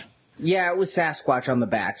Sasquatch? Yeah, it was Sasquatch on the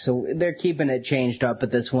back, so they're keeping it changed up,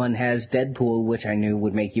 but this one has Deadpool, which I knew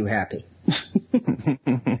would make you happy.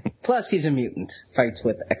 Plus, he's a mutant. Fights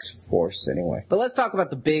with X-Force, anyway. But let's talk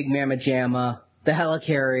about the big Mamma Jamma, the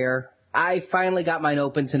Helicarrier. I finally got mine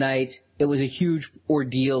open tonight. It was a huge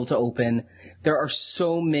ordeal to open. There are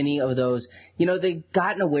so many of those. They've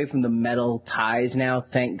gotten away from the metal ties now,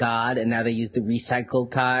 thank God, and now they use the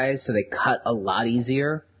recycled ties, so they cut a lot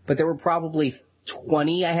easier. But there were probably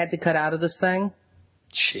 20 I had to cut out of this thing.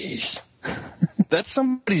 Jeez. That's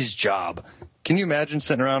somebody's job. Can you imagine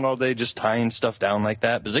sitting around all day just tying stuff down like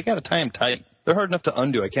that? Because they got to tie them tight. They're hard enough to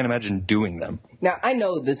undo. I can't imagine doing them. Now, I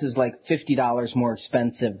know this is like $50 more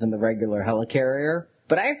expensive than the regular Helicarrier,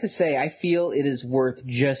 but I have to say I feel it is worth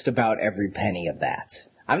just about every penny of that.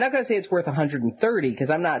 I'm not going to say it's worth $130 because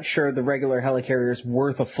I'm not sure the regular Helicarrier is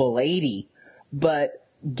worth a full $80, but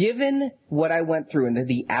given what I went through and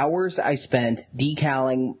the hours I spent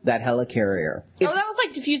decaling that Helicarrier. That was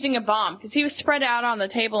like defusing a bomb, because he was spread out on the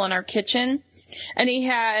table in our kitchen, and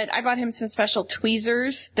I bought him some special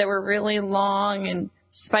tweezers that were really long and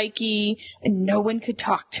spiky, and no one could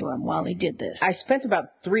talk to him while he did this. I spent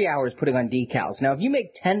about 3 hours putting on decals. Now, if you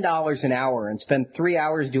make $10 an hour and spend 3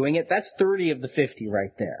 hours doing it, that's 30 of the 50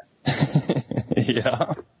 right there.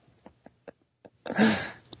 Yeah.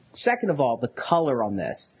 Second of all, the color on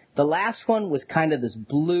this. The last one was kind of this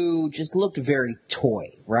blue, just looked very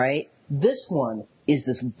toy, right? This one is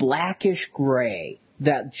this blackish gray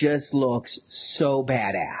that just looks so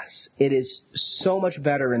badass. It is so much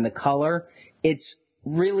better in the color. It's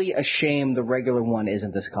really a shame the regular one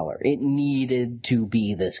isn't this color. It needed to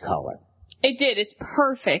be this color. It did. It's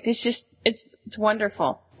perfect. It's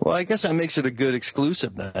wonderful. Well, I guess that makes it a good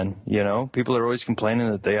exclusive then, People are always complaining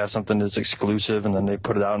that they have something that's exclusive and then they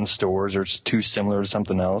put it out in stores or it's too similar to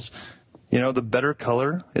something else. The better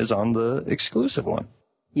color is on the exclusive one.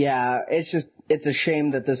 Yeah, it's a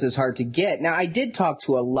shame that this is hard to get. Now, I did talk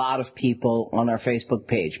to a lot of people on our Facebook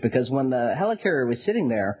page because when the Helicarrier was sitting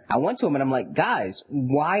there, I went to them and I'm like, guys,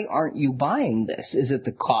 why aren't you buying this? Is it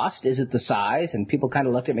the cost? Is it the size? And people kind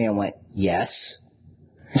of looked at me and went, yes.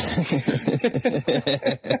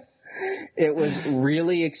 It was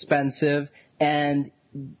really expensive, and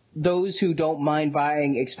those who don't mind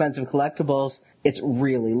buying expensive collectibles, it's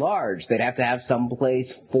really large. They'd have to have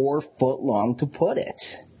someplace 4 foot long to put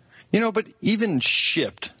it. But even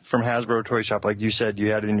shipped from Hasbro Toy Shop, like you said,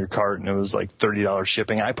 you had it in your cart and it was like $30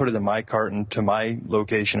 shipping. I put it in my cart and to my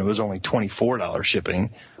location, it was only $24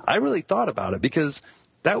 shipping. I really thought about it because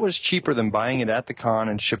that was cheaper than buying it at the con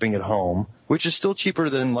and shipping it home, which is still cheaper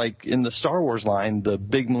than, like, in the Star Wars line, the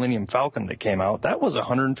big Millennium Falcon that came out. That was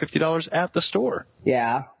 $150 at the store.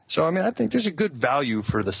 Yeah. So, I think there's a good value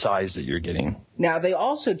for the size that you're getting. Now, they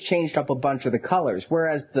also changed up a bunch of the colors,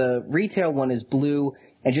 whereas the retail one is blue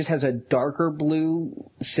and just has a darker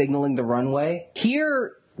blue signaling the runway.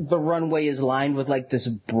 Here, the runway is lined with, like, this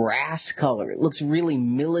brass color. It looks really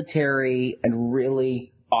military and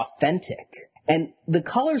really authentic. And the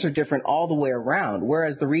colors are different all the way around,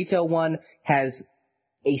 whereas the retail one has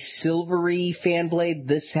a silvery fan blade.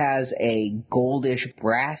 This has a goldish,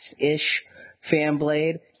 brass-ish fan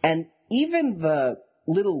blade. And even the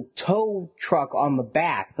little tow truck on the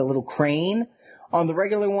back, the little crane, on the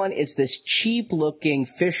regular one, it's this cheap-looking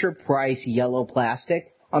Fisher-Price yellow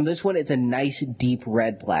plastic. On this one, it's a nice, deep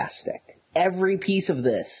red plastic. Every piece of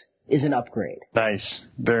this is an upgrade. Nice.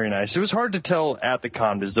 Very nice. It was hard to tell at the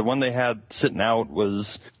con because the one they had sitting out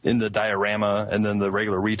was in the diorama, and then the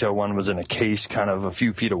regular retail one was in a case kind of a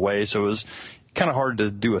few feet away, so it was kind of hard to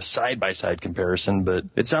do a side-by-side comparison, but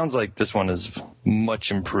it sounds like this one is much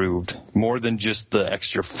improved, more than just the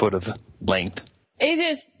extra foot of length. It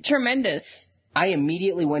is tremendous. I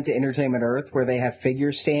immediately went to Entertainment Earth where they have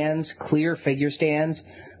figure stands, clear figure stands,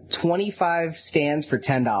 25 stands for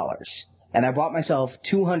 $10. And I bought myself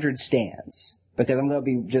 200 stands because I'm going to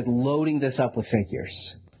be just loading this up with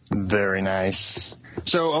figures. Very nice.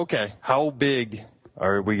 So, okay, how big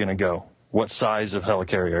are we going to go? What size of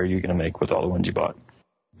helicarrier are you going to make with all the ones you bought?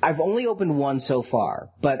 I've only opened one so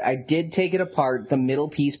far, but I did take it apart. The middle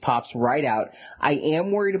piece pops right out. I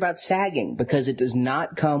am worried about sagging because it does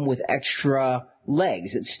not come with extra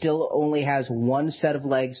legs. It still only has one set of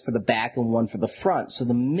legs for the back and one for the front. So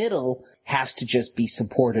the middle has to just be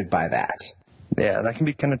supported by that. Yeah, that can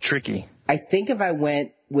be kind of tricky. I think if I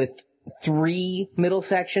went with 3 middle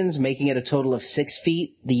sections, making it a total of 6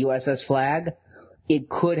 feet, the USS Flag, it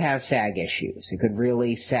could have sag issues. It could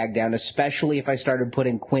really sag down, especially if I started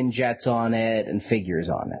putting Quinjets on it and figures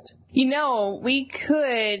on it. We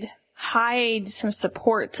could hide some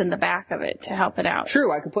supports in the back of it to help it out.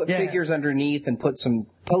 True, I could put figures underneath and put some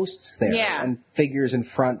posts there and figures in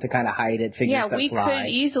front to kind of hide it, figures that fly. Yeah, we could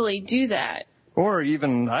easily do that. Or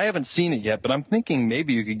even, I haven't seen it yet, but I'm thinking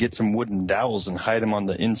maybe you could get some wooden dowels and hide them on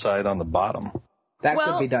the inside on the bottom. That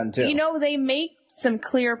could be done too. They make some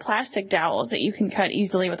clear plastic dowels that you can cut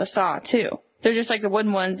easily with a saw too. They're just like the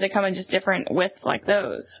wooden ones. They come in just different widths like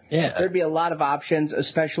those. Yeah. There'd be a lot of options,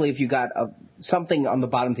 especially if you got something on the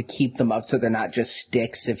bottom to keep them up so they're not just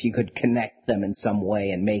sticks, if you could connect them in some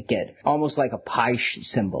way and make it almost like a pi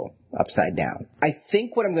symbol upside down. I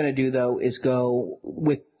think what I'm going to do, though, is go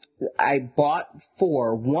with, I bought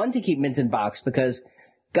 4, one to keep mint in box because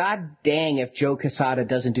god dang if Joe Quesada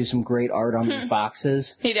doesn't do some great art on these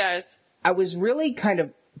boxes. He does. I was really kind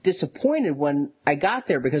of disappointed when I got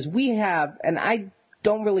there because we have, and I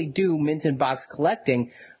don't really do mint in box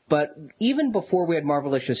collecting, but even before we had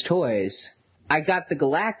Marvelicious Toys, I got the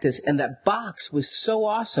Galactus, and that box was so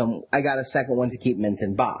awesome, I got a second one to keep mint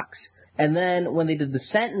in box. And then when they did the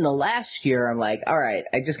Sentinel last year, I'm like, all right,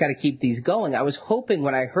 I just got to keep these going. I was hoping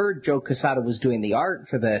when I heard Joe Quesada was doing the art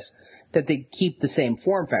for this, that they'd keep the same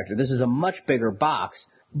form factor. This is a much bigger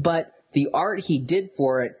box, but the art he did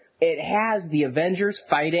for it, it has the Avengers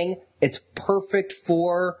fighting. It's perfect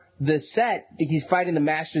for the set. He's fighting the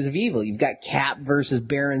Masters of Evil. You've got Cap versus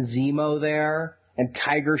Baron Zemo there, and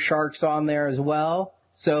Tiger Shark's on there as well.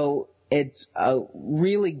 So it's a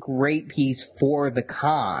really great piece for the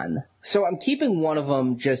con. So I'm keeping one of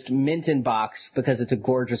them just mint in box because it's a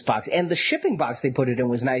gorgeous box. And the shipping box they put it in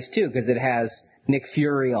was nice too because it has Nick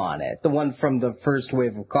Fury on it, the one from the first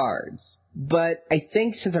wave of cards. But I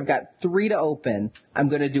think since I've got 3 to open, I'm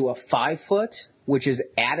going to do a 5-foot, which is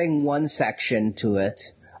adding one section to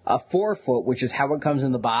it, a 4-foot, which is how it comes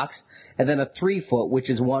in the box, and then a 3-foot, which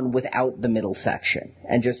is one without the middle section,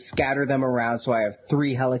 and just scatter them around so I have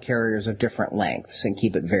 3 helicarriers of different lengths and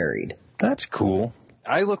keep it varied. That's cool.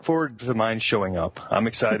 I look forward to mine showing up. I'm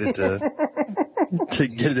excited to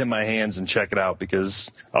get it in my hands and check it out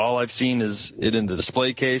because all I've seen is it in the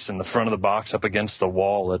display case and the front of the box up against the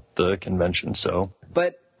wall at the convention.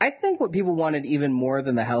 But I think what people wanted even more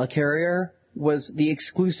than the helicarrier was the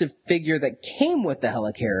exclusive figure that came with the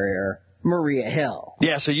helicarrier, Maria Hill.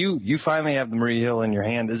 Yeah, so you finally have the Maria Hill in your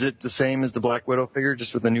hand. Is it the same as the Black Widow figure,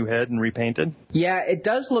 just with a new head and repainted? Yeah, it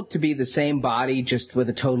does look to be the same body, just with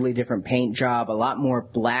a totally different paint job, a lot more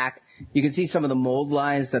black. You can see some of the mold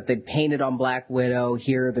lines that they painted on Black Widow.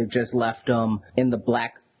 Here, they've just left them in the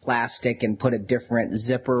black plastic and put a different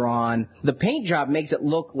zipper on. The paint job makes it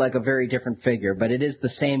look like a very different figure, but it is the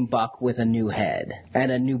same Buck with a new head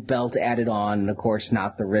and a new belt added on, and of course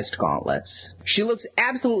not the wrist gauntlets. She looks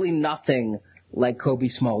absolutely nothing like Kobe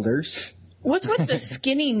Smulders. What's with the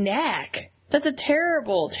skinny neck? That's a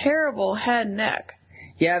terrible, terrible head neck.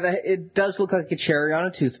 Yeah, it does look like a cherry on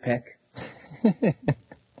a toothpick.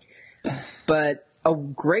 But a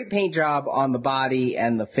great paint job on the body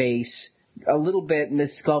and the face. A little bit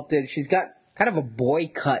missculpted. She's got kind of a boy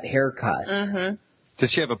cut haircut. Mm-hmm.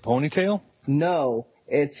 Does she have a ponytail? No,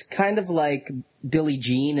 it's kind of like Billie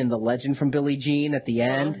Jean in The Legend from Billie Jean at the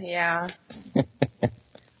end. Oh, yeah.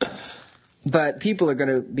 But people are going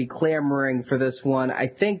to be clamoring for this one. I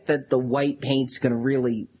think that the white paint's going to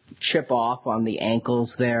really chip off on the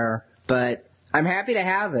ankles there. But I'm happy to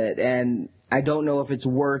have it, and I don't know if it's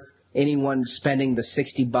worth anyone spending the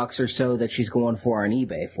 $60 or so that she's going for on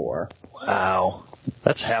eBay for. Wow.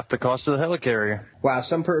 That's half the cost of the helicarrier. Wow,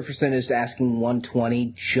 some person is asking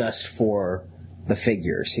 $120 just for the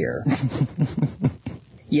figures here.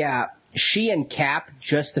 Yeah, she and Cap,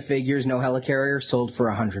 just the figures, no helicarrier, sold for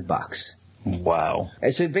 $100. Wow.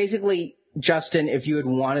 So basically, Justin, if you had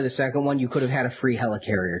wanted a second one, you could have had a free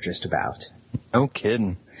helicarrier just about. No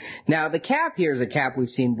kidding. Now, the Cap here is a Cap we've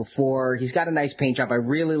seen before. He's got a nice paint job. I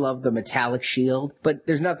really love the metallic shield, but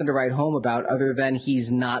there's nothing to write home about other than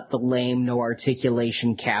he's not the lame, no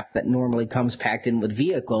articulation Cap that normally comes packed in with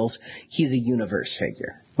vehicles. He's a universe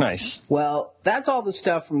figure. Nice. Well, that's all the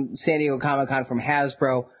stuff from San Diego Comic-Con from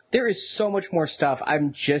Hasbro. There is so much more stuff.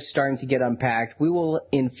 I'm just starting to get unpacked. We will,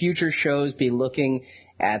 in future shows, be looking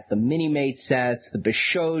at the Mini-Mate sets, the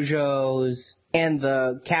Bishojos, and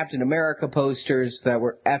the Captain America posters that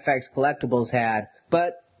were FX Collectibles had.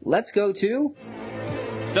 But let's go to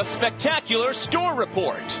The Spectacular Store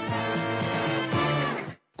Report.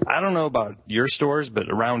 I don't know about your stores, but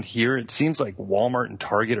around here, it seems like Walmart and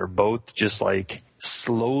Target are both just like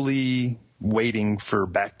slowly waiting for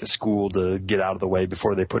back to school to get out of the way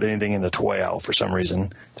before they put anything in the toy aisle for some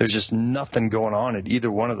reason. There's just nothing going on at either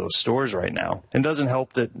one of those stores right now. It doesn't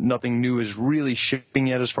help that nothing new is really shipping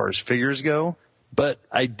yet as far as figures go. But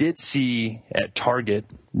I did see at Target,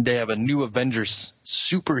 they have a new Avengers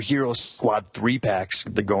Superhero Squad 3-packs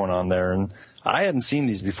going on there. And I hadn't seen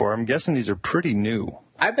these before. I'm guessing these are pretty new.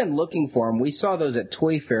 I've been looking for them. We saw those at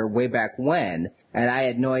Toy Fair way back when, and I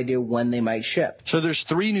had no idea when they might ship. So there's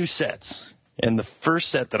 3 new sets. And the first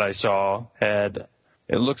set that I saw had,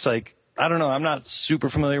 it looks like, I don't know, I'm not super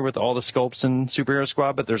familiar with all the sculpts in Superhero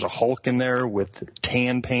Squad, but there's a Hulk in there with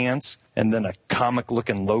tan pants, and then a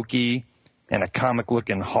comic-looking Loki, and a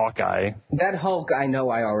comic-looking Hawkeye. That Hulk, I know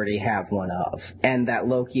I already have one of, and that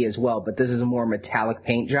Loki as well, but this is a more metallic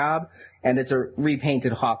paint job, and it's a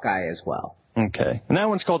repainted Hawkeye as well. Okay. And that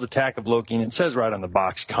one's called Attack of Loki, and it says right on the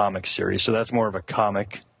box comic series, so that's more of a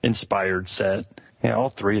comic-inspired set. Yeah, all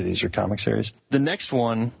 3 of these are comic series. The next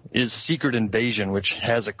one is Secret Invasion, which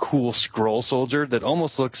has a cool Skrull soldier that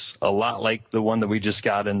almost looks a lot like the one that we just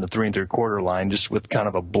got in the 3 3/4 line, just with kind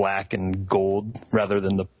of a black and gold rather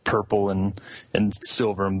than the purple and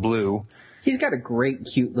silver and blue. He's got a great,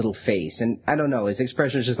 cute little face, and I don't know, his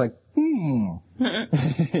expression is just like, kind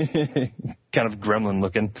of gremlin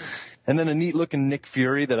looking. And then a neat looking Nick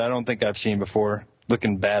Fury that I don't think I've seen before.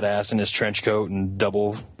 Looking badass in his trench coat and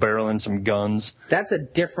double barreling some guns. That's a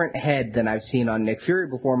different head than I've seen on Nick Fury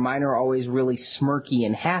before. Mine are always really smirky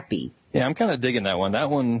and happy. Yeah, I'm kind of digging that one. That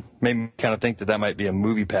one made me kind of think that might be a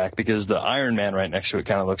movie pack because the Iron Man right next to it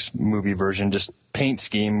kind of looks movie version. Just paint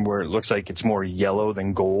scheme where it looks like it's more yellow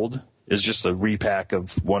than gold is just a repack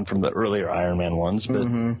of one from the earlier Iron Man ones. But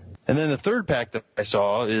And then the third pack that I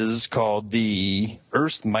saw is called the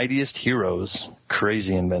Earth's Mightiest Heroes.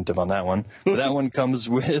 Crazy inventive on that one. But that one comes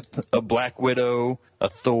with a Black Widow, a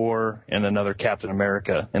Thor, and another Captain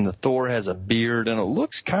America. And the Thor has a beard, and it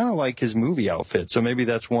looks kind of like his movie outfit. So maybe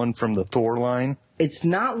that's one from the Thor line. It's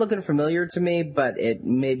not looking familiar to me, but it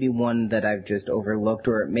may be one that I've just overlooked,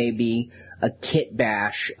 or it may be a kit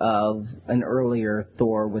bash of an earlier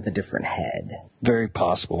Thor with a different head. Very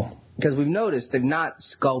possible. Because we've noticed they've not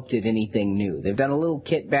sculpted anything new. They've done a little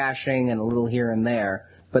kit bashing and a little here and there,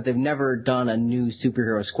 but they've never done a new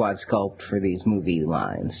Superhero Squad sculpt for these movie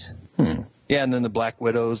lines. Yeah, and then the Black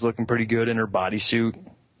Widow's looking pretty good in her bodysuit,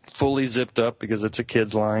 fully zipped up because it's a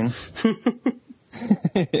kid's line.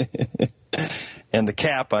 And the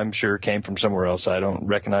Cap, I'm sure, came from somewhere else. I don't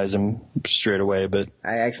recognize him straight away, but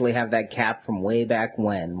I actually have that Cap from way back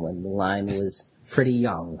when the line was pretty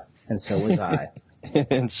young, and so was I.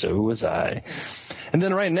 And so was I. And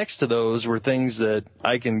then right next to those were things that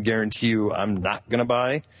I can guarantee you I'm not going to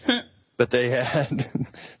buy. But they had,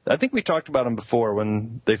 I think we talked about them before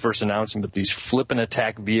when they first announced them, but these flip and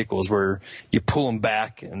attack vehicles where you pull them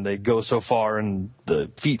back and they go so far and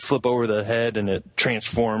the feet flip over the head and it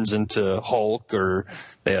transforms into Hulk, or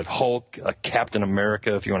they had Hulk, a Captain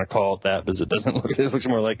America, if you want to call it that, because it doesn't look, it looks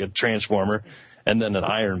more like a Transformer, and then an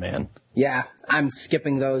Iron Man. Yeah, I'm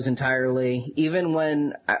skipping those entirely. Even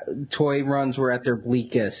when toy runs were at their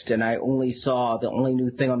bleakest and I only saw the only new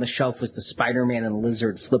thing on the shelf was the Spider-Man and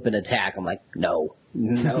Lizard flip and attack, I'm like, no.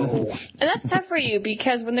 And that's tough for you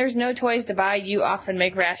because when there's no toys to buy, you often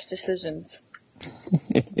make rash decisions.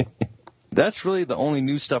 That's really the only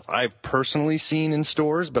new stuff I've personally seen in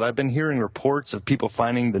stores, but I've been hearing reports of people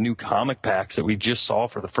finding the new comic packs that we just saw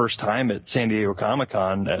for the first time at San Diego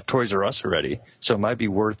Comic-Con at Toys R Us already. So it might be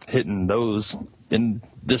worth hitting those in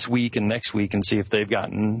this week and next week and see if they've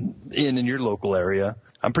gotten in your local area.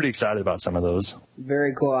 I'm pretty excited about some of those.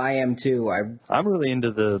 Very cool. I am too. I'm really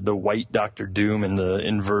into the white Dr. Doom and the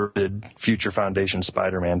inverted Future Foundation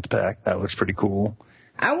Spider-Man pack. That looks pretty cool.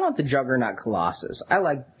 I want the Juggernaut Colossus. I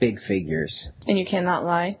like big figures. And you cannot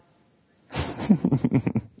lie.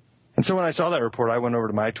 And so when I saw that report, I went over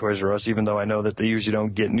to my Toys R Us, even though I know that they usually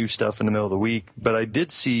don't get new stuff in the middle of the week. But I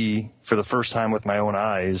did see, for the first time with my own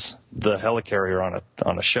eyes, the Helicarrier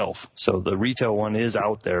on a shelf. So the retail one is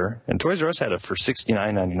out there. And Toys R Us had it for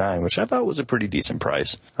 $69.99, which I thought was a pretty decent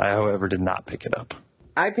price. I, however, did not pick it up.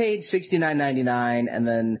 I paid $69.99, and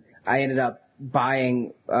then I ended up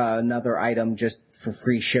buying another item just for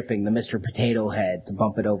free shipping, the Mr. Potato Head, to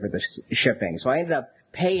bump it over the shipping. So I ended up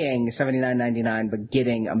paying $79.99 but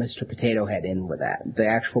getting a Mr. Potato Head in with that. The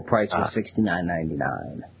actual price was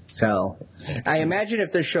 $69.99. So I imagine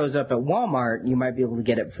if this shows up at Walmart, you might be able to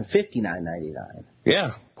get it for $59.99.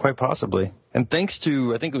 Yeah, quite possibly. And thanks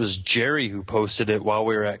to, I think it was Jerry who posted it while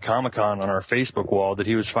we were at Comic-Con on our Facebook wall, that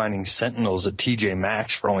he was finding Sentinels at TJ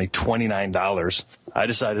Maxx for only $29. I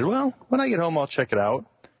decided, well, when I get home, I'll check it out.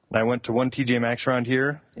 And I went to one TJ Maxx around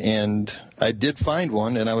here, and I did find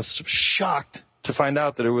one, and I was shocked to find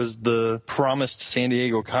out that it was the promised San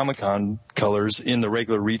Diego Comic-Con colors in the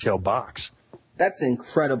regular retail box. That's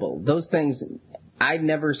incredible. Those things, I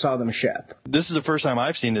never saw them ship. This is the first time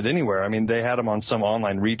I've seen it anywhere. I mean, they had them on some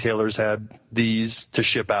online retailers, had these to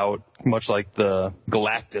ship out, much like the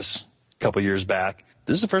Galactus a couple years back.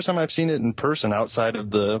 This is the first time I've seen it in person outside of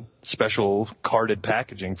the special carded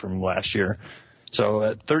packaging from last year. So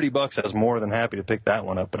at $30, I was more than happy to pick that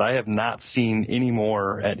one up. But I have not seen any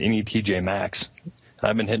more at any TJ Maxx.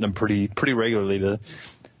 I've been hitting them pretty regularly to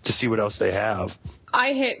see what else they have.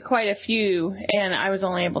 I hit quite a few, and I was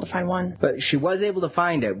only able to find one. But she was able to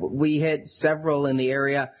find it. We hit several in the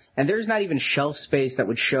area, and there's not even shelf space that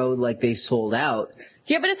would show like they sold out.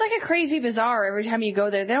 Yeah, but it's like a crazy bazaar every time you go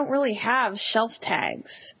there. They don't really have shelf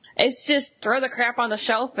tags. It's just throw the crap on the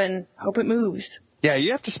shelf and hope it moves. Yeah,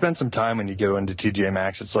 you have to spend some time when you go into TJ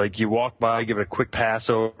Maxx. It's like you walk by, give it a quick pass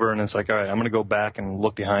over, and it's like, all right, I'm going to go back and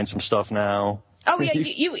look behind some stuff now. Oh, yeah,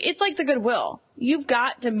 it's like the Goodwill. You've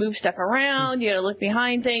got to move stuff around. You got to look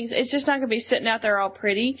behind things. It's just not going to be sitting out there all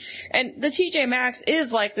pretty. And the TJ Maxx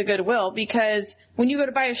is like the Goodwill because when you go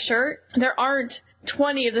to buy a shirt, there aren't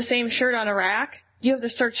 20 of the same shirt on a rack. You have to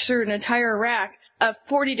search through an entire rack of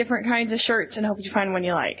 40 different kinds of shirts and hope you find one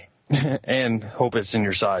you like. And hope it's in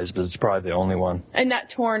your size, but it's probably the only one. And not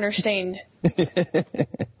torn or stained.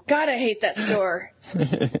 God, I hate that store.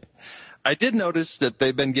 I did notice that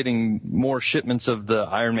they've been getting more shipments of the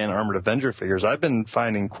Iron Man Armored Avenger figures. I've been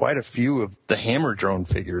finding quite a few of the Hammer Drone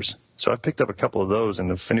figures. So I've picked up a couple of those,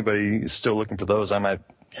 and if anybody is still looking for those, I might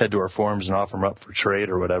head to our forums and offer them up for trade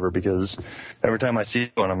or whatever, because every time I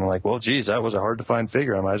see one, I'm like, well, geez, that was a hard-to-find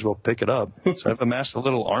figure. I might as well pick it up. So I've amassed a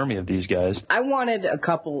little army of these guys. I wanted a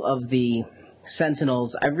couple of the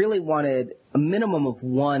Sentinels. I really wanted a minimum of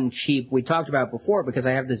one cheap. We talked about it before because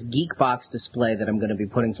I have this Geek Box display that I'm going to be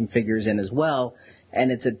putting some figures in as well,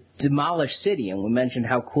 and it's a demolished city, and we mentioned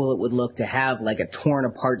how cool it would look to have like a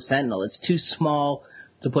torn-apart Sentinel. It's too small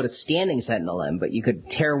to put a standing Sentinel in, but you could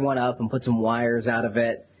tear one up and put some wires out of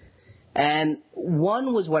it. And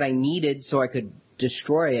one was what I needed so I could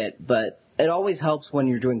destroy it, but it always helps when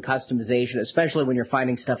you're doing customization, especially when you're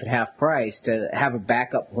finding stuff at half price, to have a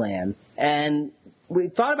backup plan. And we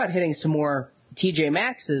thought about hitting some more TJ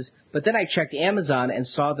Maxx's, but then I checked Amazon and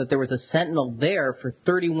saw that there was a Sentinel there for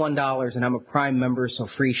 $31, and I'm a Prime member, so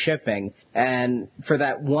free shipping. And for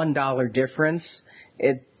that $1 difference,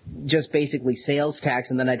 it's just basically sales tax,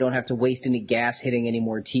 and then I don't have to waste any gas hitting any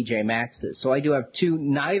more TJ Maxx's. So I do have two.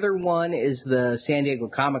 Neither one is the San Diego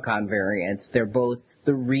Comic-Con variant. They're both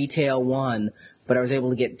the retail one but I was able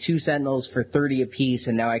to get 2 Sentinels for 30 apiece,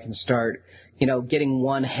 and now I can start, getting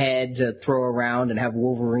one head to throw around and have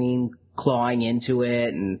Wolverine clawing into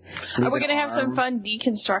it. And are we going to have some fun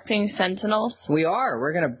deconstructing Sentinels? We are.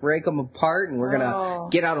 We're going to break them apart, and we're going to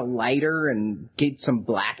get out a lighter and get some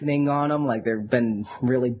blackening on them, like they've been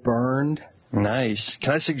really burned. Nice.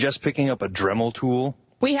 Can I suggest picking up a Dremel tool?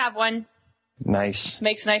 We have one. Nice.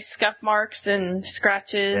 Makes nice scuff marks and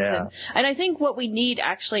scratches. Yeah. And I think what we need,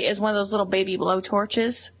 actually, is one of those little baby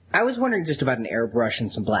blowtorches. I was wondering just about an airbrush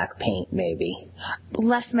and some black paint, maybe.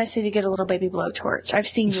 Less messy to get a little baby blowtorch. I've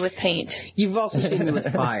seen you with paint. You've also seen me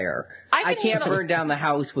with fire. I can't burn down the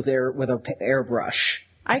house with an airbrush.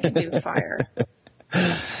 I can do fire.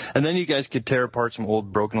 And then you guys could tear apart some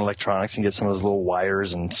old broken electronics and get some of those little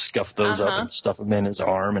wires and scuff those up and stuff them in his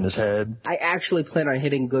arm and his head. I actually plan on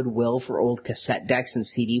hitting Goodwill for old cassette decks and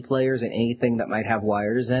CD players and anything that might have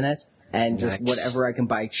wires in it. And just whatever I can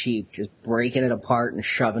buy cheap, just breaking it apart and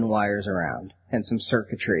shoving wires around. And some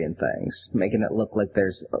circuitry and things, making it look like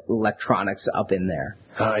there's electronics up in there.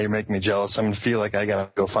 You're making me jealous. I'm going to feel like I got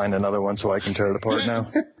to go find another one so I can tear it apart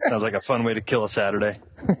now. Sounds like a fun way to kill a Saturday.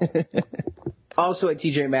 Also at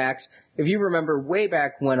TJ Maxx, if you remember way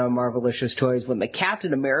back when on Marvelicious Toys, when the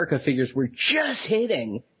Captain America figures were just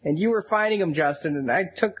hitting, and you were finding them, Justin, and I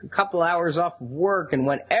took a couple hours off work and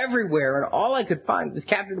went everywhere, and all I could find was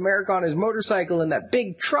Captain America on his motorcycle in that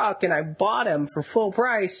big truck, and I bought him for full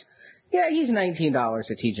price. Yeah, he's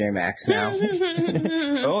 $19 at TJ Maxx now.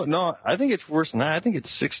 Oh, no, I think it's worse than that. I think it's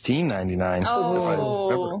 $16.99.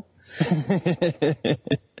 Oh.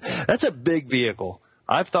 That's a big vehicle.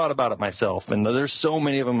 I've thought about it myself, and there's so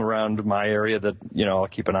many of them around my area that, I'll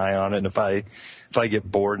keep an eye on it. And if I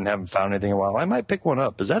get bored and haven't found anything in a while, I might pick one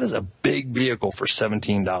up, because that is a big vehicle for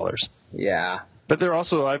 $17. Yeah. But they're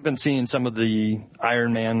also, I've been seeing some of the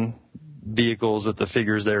Iron Man vehicles with the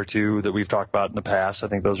figures there too that we've talked about in the past. I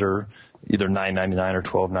think those are either $9.99 or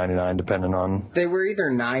 $12.99, depending on. They were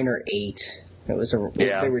either $9 or $8.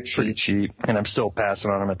 They were cheap. Pretty cheap, and I'm still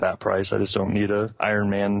passing on them at that price. I just don't need a Iron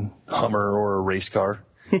Man Hummer or a race car.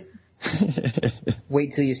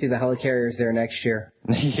 Wait till you see the helicarriers there next year.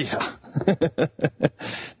 Yeah.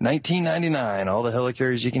 $19.99, all the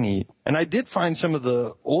helicarriers you can eat. And I did find some of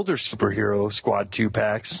the older superhero squad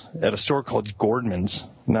 2-packs at a store called Gordman's.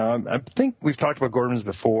 Now, I think we've talked about Gordman's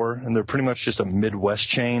before, and they're pretty much just a Midwest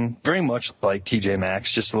chain, very much like TJ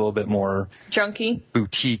Maxx, just a little bit more junky,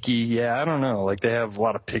 boutique-y. Yeah, I don't know. Like, they have a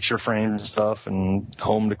lot of picture frames and stuff and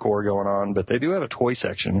home decor going on, but they do have a toy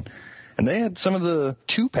section. And they had some of the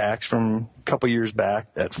 2-packs from a couple years back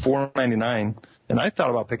at $4.99, and I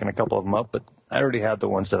thought about picking a couple of them up, but I already had the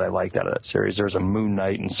ones that I liked out of that series. There's a Moon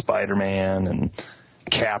Knight and Spider-Man and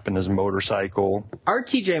Cap and his motorcycle. Our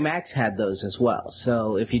TJ Maxx had those as well,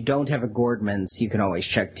 so if you don't have a Gordman's, you can always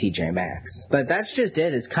check TJ Maxx. But that's just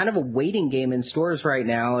it. It's kind of a waiting game in stores right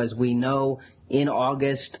now, as we know in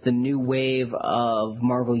August the new wave of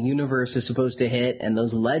Marvel Universe is supposed to hit, and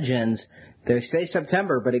those Legends, they say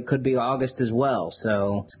September, but it could be August as well,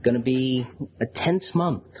 so it's going to be a tense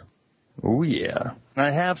month. Oh, yeah. I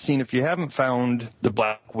have seen, if you haven't found the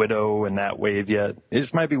Black Widow and that wave yet,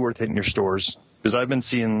 it might be worth hitting your stores, because I've been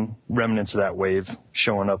seeing remnants of that wave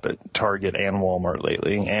showing up at Target and Walmart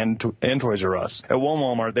lately, and Toys R Us. At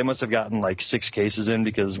Walmart, they must have gotten like 6 cases in,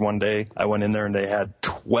 because one day I went in there and they had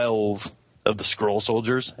 12 of the Skrull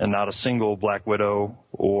soldiers and not a single Black Widow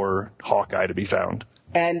or Hawkeye to be found.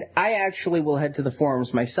 And I actually will head to the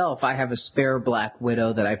forums myself. I have a spare Black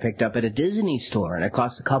Widow that I picked up at a Disney store, and it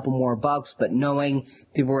cost a couple more bucks, but knowing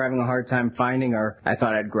people were having a hard time finding her, I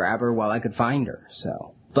thought I'd grab her while I could find her.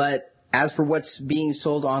 But as for what's being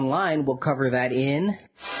sold online, we'll cover that in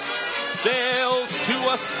Sales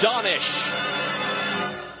to Astonish.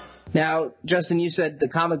 Now, Justin, you said the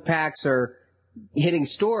comic packs are hitting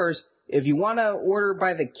stores. If you want to order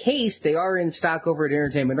by the case, they are in stock over at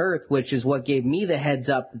Entertainment Earth, which is what gave me the heads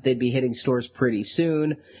up that they'd be hitting stores pretty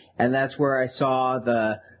soon. And that's where I saw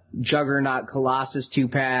the Juggernaut Colossus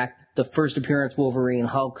 2-pack, the first appearance Wolverine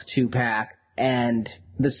Hulk 2-pack, and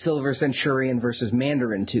the Silver Centurion versus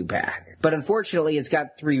Mandarin 2-pack. But unfortunately, it's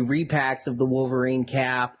got 3 repacks of the Wolverine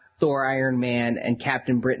Cap, Thor Iron Man, and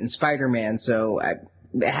Captain Britain Spider-Man. So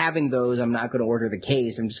having those, I'm not going to order the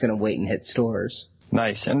case. I'm just going to wait and hit stores.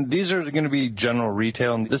 Nice. And these are going to be general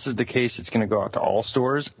retail, and this is the case that's going to go out to all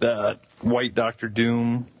stores. The White Doctor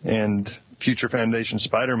Doom and Future Foundation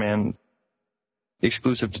Spider-Man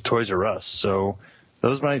exclusive to Toys R Us. So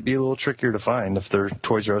those might be a little trickier to find if they're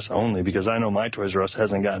Toys R Us only, because I know my Toys R Us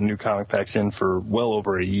hasn't gotten new comic packs in for well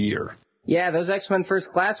over a year. Yeah, those X-Men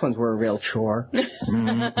First Class ones were a real chore.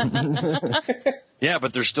 Yeah,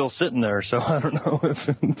 but they're still sitting there, so I don't know if...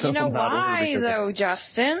 You know why, though,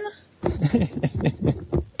 Justin?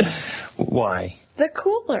 Why? The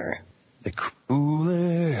cooler. The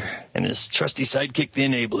cooler. And his trusty sidekick, the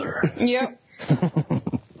enabler. Yep.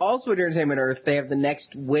 Also at Entertainment Earth, they have the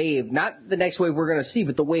next wave. Not the next wave we're going to see,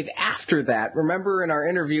 but the wave after that. Remember in our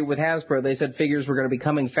interview with Hasbro, they said figures were going to be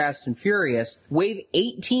coming fast and furious. Wave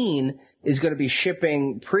 18 is going to be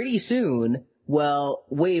shipping pretty soon. Well,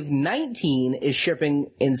 Wave 19 is shipping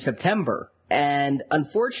in September. And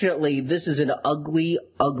unfortunately, this is an ugly,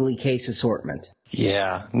 ugly case assortment.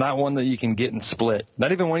 Yeah, not one that you can get and split.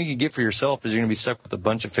 Not even one you can get for yourself, because you're going to be stuck with a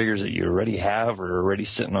bunch of figures that you already have or are already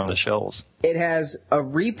sitting on the shelves. It has a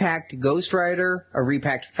repacked Ghost Rider, a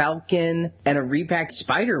repacked Falcon, and a repacked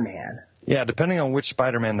Spider-Man. Yeah, depending on which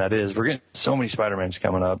Spider-Man that is. We're getting so many Spider-Mans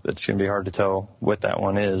coming up, it's going to be hard to tell what that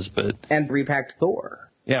one is. But And repacked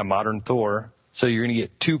Thor. Yeah, modern Thor. So you're going to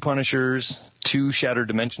get 2 Punishers, 2 Shattered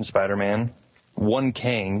Dimension Spider-Man, 1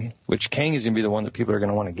 Kang, which Kang is going to be the one that people are going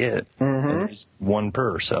to want to get. Mm-hmm. There's 1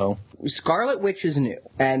 per, so. Scarlet Witch is new.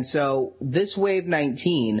 And so this Wave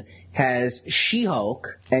 19 has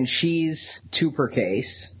She-Hulk, and she's 2 per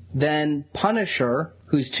case. Then Punisher,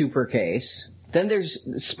 who's 2 per case. Then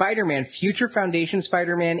there's Spider-Man, Future Foundation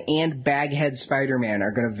Spider-Man and Baghead Spider-Man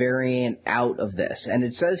are going to variant out of this. And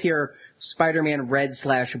it says here, Spider-Man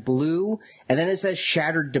Red/Blue, and then it says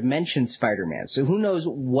Shattered Dimension Spider-Man. So who knows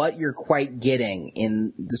what you're quite getting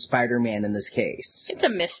in the Spider-Man in this case. It's a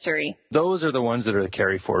mystery. Those are the ones that are the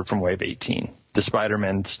carry forward from Wave 18. The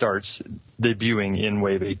Spider-Man starts debuting in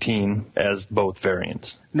Wave 18 as both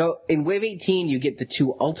variants. No, in Wave 18 you get the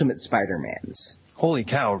 2 Ultimate Spider-Mans. Holy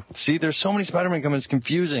cow. See, there's so many Spider-Man coming, it's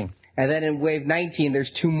confusing. And then in Wave 19,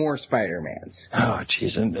 there's 2 more Spider-Mans. Oh,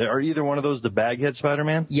 jeez. And are either one of those the Baghead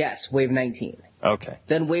Spider-Man? Yes, Wave 19. Okay.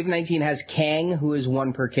 Then Wave 19 has Kang, who is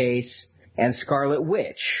 1 per case, and Scarlet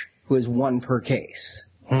Witch, who is 1 per case.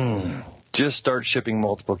 Just start shipping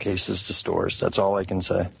multiple cases to stores. That's all I can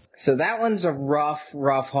say. So that one's a rough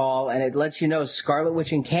haul, and it lets you know Scarlet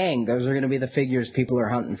Witch and Kang, those are going to be the figures people are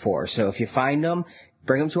hunting for. So if you find them,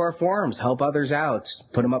 bring them to our forums, help others out,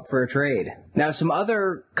 put them up for a trade. Now, some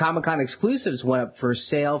other Comic-Con exclusives went up for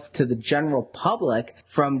sale to the general public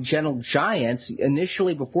from Gentle Giants.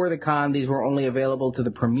 Initially, before the con, these were only available to the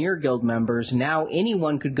Premier Guild members. Now,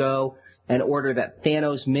 anyone could go and order that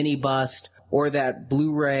Thanos mini bust or that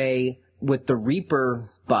Blu-ray with the Reaper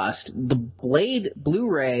bust. The Blade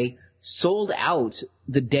Blu-ray sold out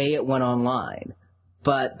the day it went online.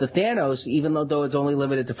 But the Thanos, even though it's only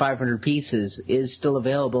limited to 500 pieces, is still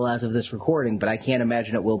available as of this recording, but I can't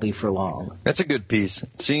imagine it will be for long. That's a good piece.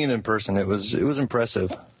 Seeing it in person, it was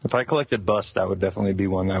impressive. If I collected busts, that would definitely be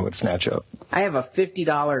one I would snatch up. I have a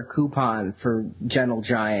 $50 coupon for Gentle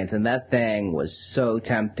Giant, and that thing was so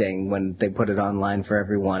tempting when they put it online for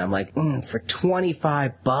everyone. I'm like, for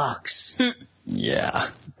 $25. Yeah.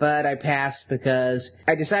 But I passed because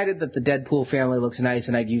I decided that the Deadpool family looks nice,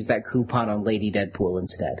 and I'd use that coupon on Lady Deadpool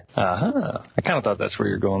instead. Uh-huh. I kind of thought that's where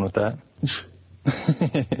you're going with that.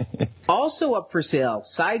 Also up for sale,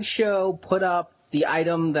 Sideshow put up the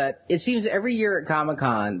item that it seems every year at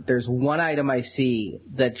Comic-Con, there's one item I see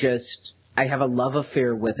that just I have a love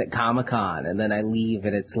affair with at Comic-Con, and then I leave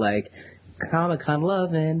and it's like, Comic-Con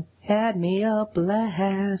lovin', had me a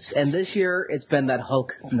blast. And this year, it's been that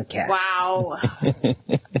Hulk maquette. Wow.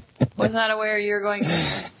 Was not aware you were going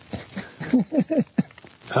there.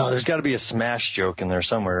 Oh, there's got to be a Smash joke in there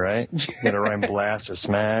somewhere, right? You got to rhyme blast or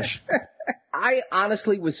smash. I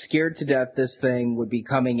honestly was scared to death this thing would be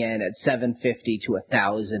coming in at $750 to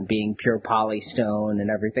 $1,000, being pure polystone and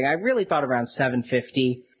everything. I really thought around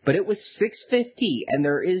 $750. But it was $650, and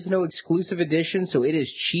there is no exclusive edition, so it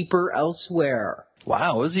is cheaper elsewhere.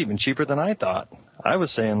 Wow, it was even cheaper than I thought. I was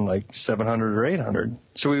saying like $700 or $800.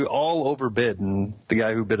 So we all overbid, and the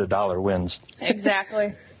guy who bid $1 wins.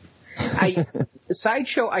 Exactly.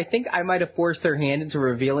 Sideshow, I think I might have forced their hand into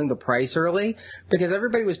revealing the price early, because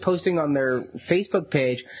everybody was posting on their Facebook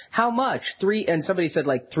page, how much? And somebody said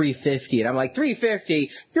like $350, and I'm like, $350?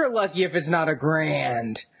 You're lucky if it's not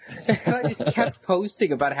 $1,000. And I just kept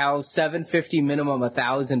posting about how $750 minimum,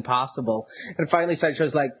 $1,000 possible. And finally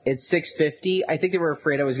Sideshow's like, it's $650. I think they were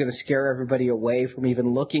afraid I was going to scare everybody away from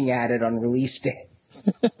even looking at it on release day.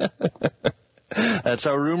 That's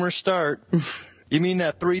how rumors start. You mean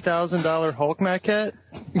that $3,000 Hulk maquette?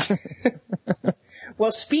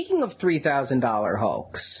 Well, speaking of $3,000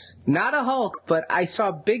 Hulks, not a Hulk, but I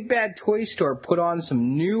saw Big Bad Toy Store put on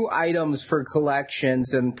some new items for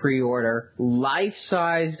collections and pre-order.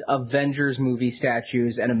 Life-sized Avengers movie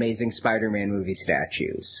statues and Amazing Spider-Man movie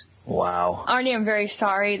statues. Wow. Arnie, I'm very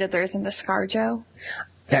sorry that there isn't a ScarJo.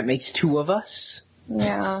 That makes 2 of us.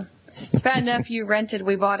 Yeah. It's bad enough you rented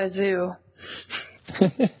We Bought a Zoo.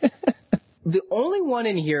 The only one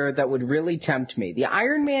in here that would really tempt me, the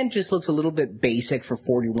Iron Man just looks a little bit basic for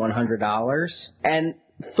 $4,100. And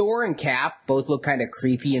Thor and Cap both look kind of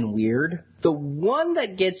creepy and weird. The one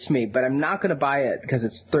that gets me, but I'm not going to buy it because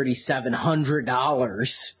it's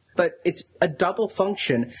 $3,700, but it's a double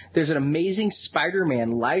function. There's an amazing Spider-Man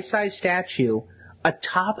life-size statue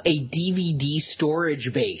atop a DVD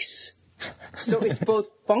storage base. So it's both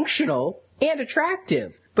functional and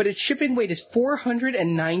attractive, but its shipping weight is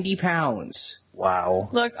 490 pounds. Wow.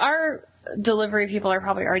 Look, our delivery people are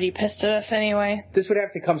probably already pissed at us anyway. This would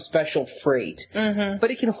have to come special freight. Mm-hmm.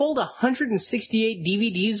 But it can hold 168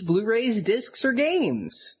 DVDs, Blu-rays, discs, or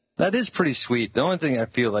games. That is pretty sweet. The only thing I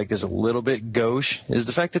feel like is a little bit gauche is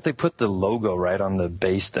the fact that they put the logo right on the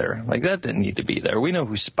base there. Like, that didn't need to be there. We know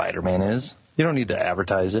who Spider-Man is. You don't need to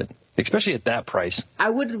advertise it, especially at that price. I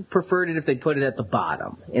would have preferred it if they put it at the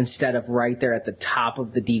bottom instead of right there at the top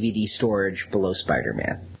of the DVD storage below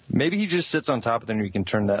Spider-Man. Maybe he just sits on top of it and you can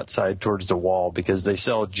turn that side towards the wall because they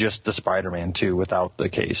sell just the Spider-Man too without the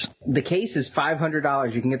case. The case is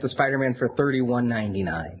 $500. You can get the Spider-Man for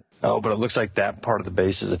 $31.99. Oh, but it looks like that part of the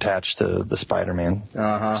base is attached to the Spider-Man.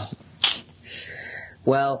 Uh-huh.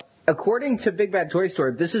 Well, according to Big Bad Toy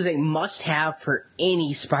Store, this is a must-have for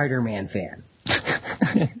any Spider-Man fan.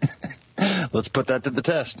 Let's put that to the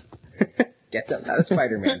test. Guess I'm not a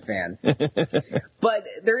Spider-Man fan. But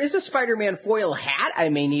there is a Spider-Man foil hat I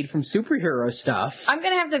may need from Superhero Stuff. I'm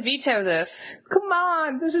going to have to veto this. Come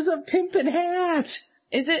on, this is a pimpin' hat.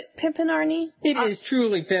 Is it pimpin', Arnie? It is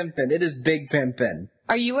truly pimpin'. It is big pimpin'.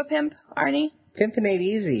 Are you a pimp, Arnie? Pimpin' ain't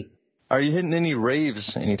easy. Are you hitting any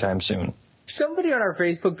raves anytime soon? Somebody on our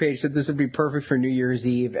Facebook page said this would be perfect for New Year's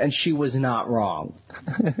Eve, and she was not wrong.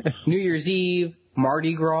 New Year's Eve,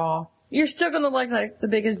 Mardi Gras. You're still going to look like the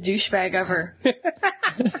biggest douchebag ever.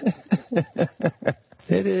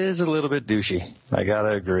 It is a little bit douchey. I gotta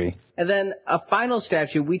agree. And then a final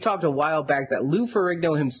statue. We talked a while back that Lou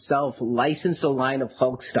Ferrigno himself licensed a line of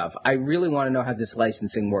Hulk stuff. I really want to know how this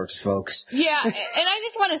licensing works, folks. Yeah, and I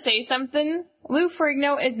just want to say something. Lou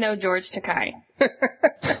Ferrigno is no George Takei.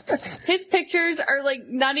 His pictures are, like,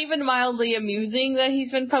 not even mildly amusing that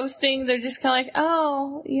he's been posting. They're just kind of like,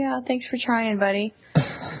 oh, yeah, thanks for trying, buddy.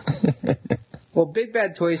 Well, Big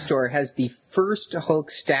Bad Toy Store has the first Hulk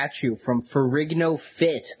statue from Ferrigno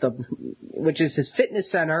Fit, which is his fitness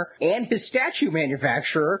center and his statue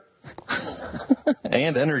manufacturer.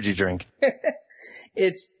 And energy drink.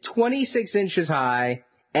 It's 26 inches high,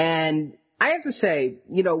 and I have to say,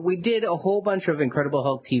 you know, we did a whole bunch of Incredible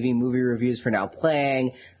Hulk TV movie reviews for Now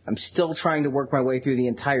Playing. I'm still trying to work my way through the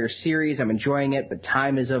entire series. I'm enjoying it, but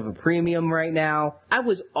time is of a premium right now. I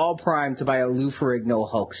was all primed to buy a Lou Ferrigno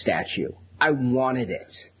Hulk statue. I wanted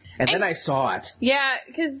it. And then I saw it. Yeah,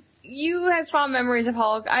 because you have fond memories of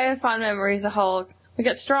Hulk. I have fond memories of Hulk. We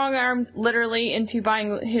got strong-armed literally into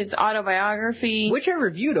buying his autobiography. Which I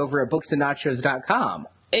reviewed over at booksandnachos.com.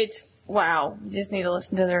 It's, wow, you just need to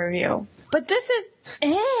listen to the review. But this is,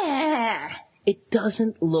 It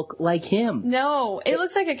doesn't look like him. No, it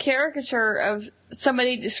looks like a caricature of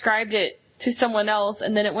somebody described it to someone else,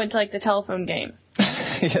 and then it went to, like, the telephone game.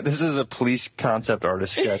 Yeah, this is a police concept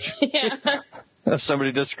artist sketch. Yeah. Of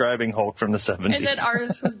somebody describing Hulk from the 70s. And that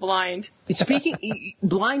artist was blind. Speaking,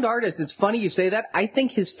 blind artist, it's funny you say that. I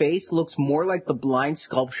think his face looks more like the blind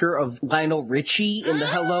sculpture of Lionel Richie in the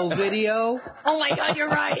Hello video. Oh my god, you're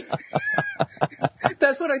right.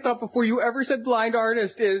 That's what I thought before you ever said blind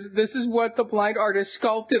artist this is what the blind artist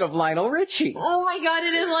sculpted of Lionel Richie. Oh my god,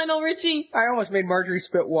 it is Lionel Richie. I almost made Marjorie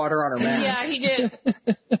spit water on her mouth. Yeah, he did.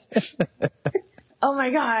 Oh my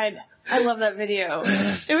god. I love that video.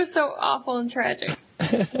 It was so awful and tragic.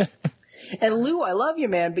 And Lou, I love you,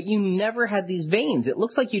 man, but you never had these veins. It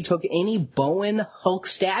looks like you took any Bowen Hulk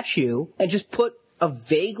statue and just put a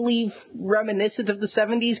vaguely reminiscent of the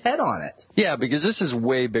 70s head on it. Yeah, because this is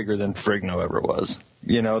way bigger than Ferrigno ever was.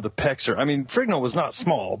 You know, the pecs are... I mean, Ferrigno was not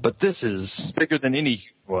small, but this is bigger than any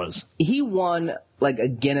was. He won, like, a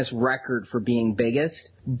Guinness record for being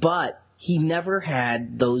biggest, but he never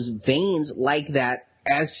had those veins like that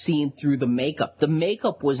as seen through the makeup. The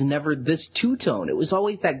makeup was never this two-tone. It was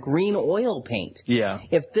always that green oil paint. Yeah.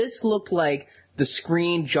 If this looked like the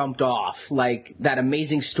screen jumped off, like that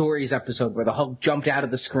Amazing Stories episode where the Hulk jumped out of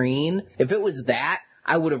the screen, if it was that,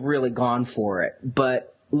 I would have really gone for it.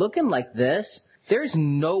 But looking like this, there's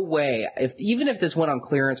no way, even if this went on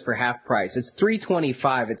clearance for half price, it's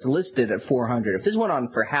 $325, it's listed at $400. If this went on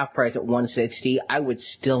for half price at $160, I would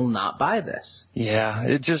still not buy this. Yeah,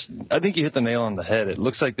 I think you hit the nail on the head. It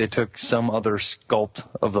looks like they took some other sculpt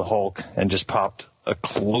of the Hulk and just popped a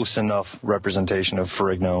close enough representation of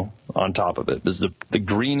Ferrigno on top of it. Because the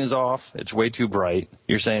green is off. It's way too bright.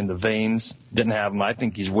 You're saying the veins didn't have him. I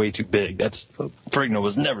think he's way too big. Ferrigno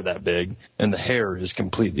was never that big, and the hair is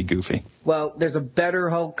completely goofy. Well, there's a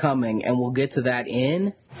better Hulk coming, and we'll get to that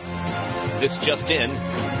in... This just in.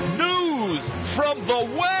 News from the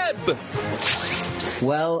web!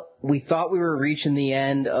 Well, we thought we were reaching the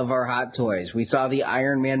end of our Hot Toys. We saw the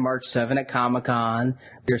Iron Man Mark 7 at Comic-Con.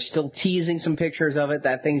 They're still teasing some pictures of it.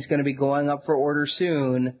 That thing's going to be going up for order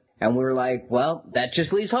soon. And we were like, well, that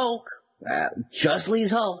just leaves Hulk. Just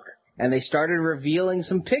leaves Hulk. And they started revealing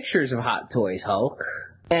some pictures of Hot Toys Hulk.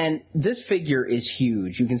 And this figure is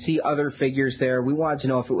huge. You can see other figures there. We wanted to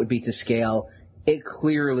know if it would be to scale. It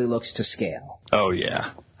clearly looks to scale. Oh,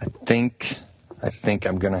 yeah. I think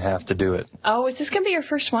I'm going to have to do it. Oh, is this going to be your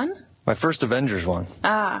first one? My first Avengers one.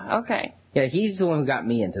 Ah, okay. Yeah, he's the one who got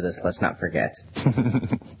me into this, let's not forget.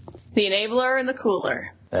 The Enabler and the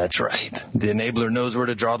Cooler. That's right. The Enabler knows where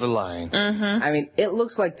to draw the line. Mm-hmm. I mean, it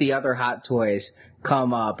looks like the other Hot Toys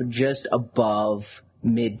come up just above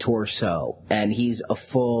mid-torso, and he's a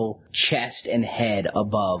full chest and head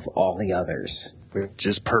above all the others. Which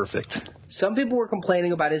is perfect. Some people were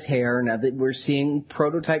complaining about his hair. Now that we're seeing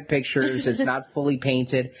prototype pictures, it's not fully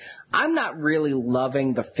painted. I'm not really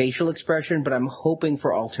loving the facial expression, but I'm hoping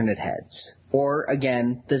for alternate heads. Or,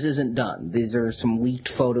 again, this isn't done. These are some leaked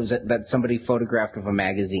photos that somebody photographed of a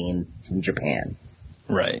magazine from Japan.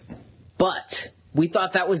 Right. But we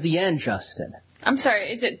thought that was the end, Justin. I'm sorry,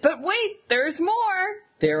 is it? But wait, there's more.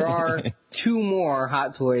 There are 2 more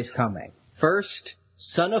Hot Toys coming. First,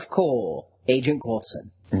 Son of Cole, Agent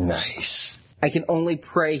Coulson. Nice. I can only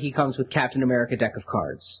pray he comes with Captain America deck of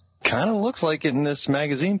cards. Kind of looks like it in this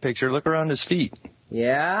magazine picture. Look around his feet.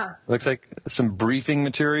 Yeah. Looks like some briefing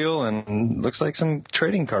material and looks like some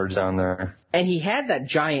trading cards down there. And he had that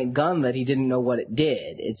giant gun that he didn't know what it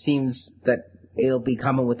did. It seems that it'll be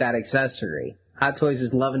coming with that accessory. Hot Toys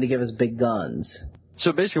is loving to give us big guns.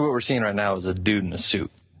 So basically what we're seeing right now is a dude in a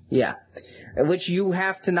suit. Yeah. Which you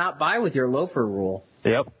have to not buy with your loafer rule.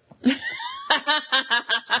 Yep.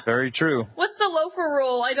 It's very true. What's the loafer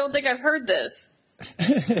rule? I don't think I've heard this.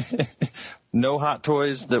 No Hot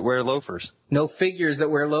Toys that wear loafers. No figures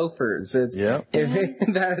that wear loafers. Yep.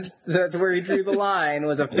 That's where he drew the line,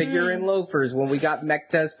 was a figure in loafers when we got Mech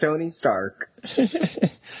Test Tony Stark.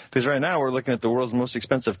 Because right now we're looking at the world's most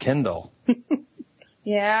expensive Ken doll.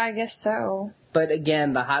 Yeah, I guess so. But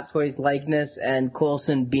again, the Hot Toys likeness and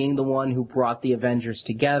Coulson being the one who brought the Avengers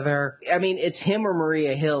together. I mean, it's him or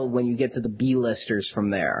Maria Hill when you get to the B-listers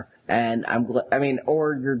from there. And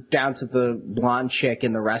or you're down to the blonde chick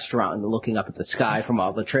in the restaurant and looking up at the sky from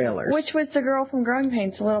all the trailers. Which was the girl from Growing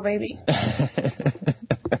Pains, the little baby.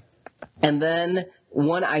 And then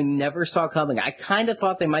one I never saw coming. I kind of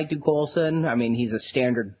thought they might do Coulson. I mean, he's a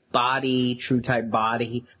standard body, true type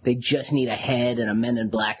body. They just need a head and a Men in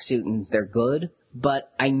Black suit and they're good.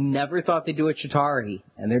 But I never thought they'd do a Chitauri,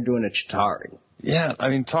 and they're doing a Chitauri. Yeah, I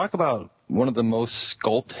mean, talk about one of the most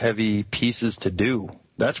sculpt-heavy pieces to do.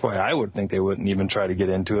 That's why I would think they wouldn't even try to get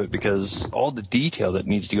into it, because all the detail that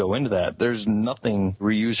needs to go into that, there's nothing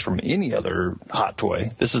reused from any other Hot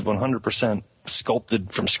Toy. This is 100%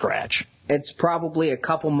 sculpted from scratch. It's probably a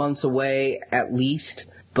couple months away at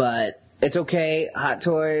least, but it's okay. Hot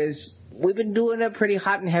Toys, we've been doing it pretty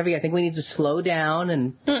hot and heavy. I think we need to slow down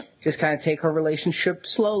and just kind of take our relationship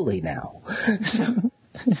slowly now.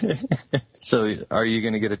 So are you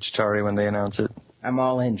going to get a Chitauri when they announce it? I'm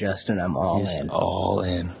all in, Justin. I'm all He's in. all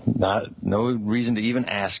in. No reason to even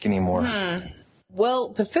ask anymore.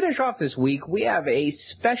 Well, to finish off this week, we have a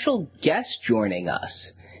special guest joining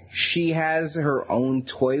us. She has her own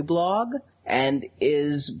toy blog and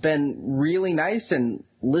is been really nice and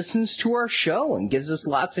listens to our show and gives us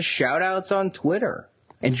lots of shout-outs on Twitter.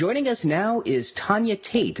 And joining us now is Tanya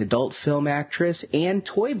Tate, adult film actress and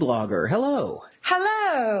toy blogger. Hello.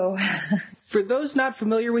 Hello. For those not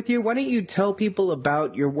familiar with you, why don't you tell people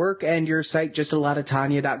about your work and your site,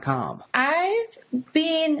 justalottatanya.com? I've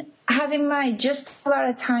been having my Just a Lot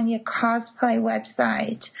of Tanya cosplay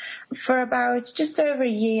website for about just over a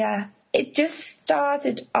year. It just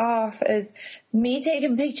started off as me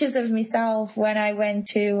taking pictures of myself when I went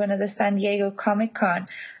to one of the San Diego Comic-Con.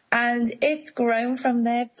 And it's grown from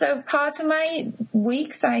there. So part of my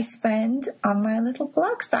weeks I spend on my little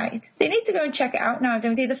blog site. They need to go and check it out now,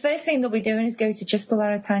 don't they? The first thing they'll be doing is go to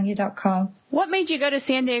justalottatanya.com. What made you go to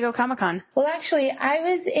San Diego Comic-Con? Well, actually, I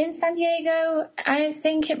was in San Diego, I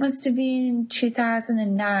think it must have been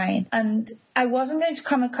 2009. And I wasn't going to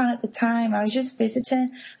Comic-Con at the time. I was just visiting.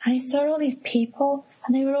 And I saw all these people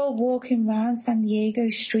and they were all walking around San Diego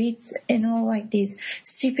streets in all like these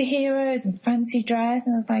superheroes and fancy dress,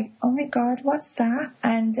 and I was like, oh my god, what's that?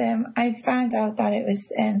 And I found out that it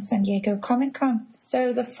was San Diego Comic-Con.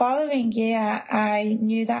 So the following year, I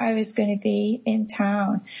knew that I was going to be in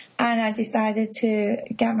town, and I decided to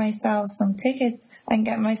get myself some tickets and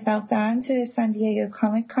get myself down to San Diego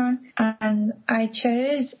Comic-Con. And I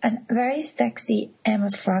chose a very sexy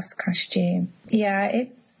Emma Frost costume. Yeah,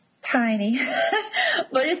 it's tiny,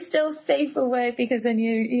 but it's still safe for work because I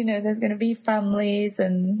knew, you know, there's going to be families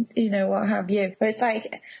and, you know, what have you. But it's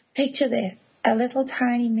like, picture this, a little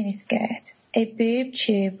tiny miniskirt, a boob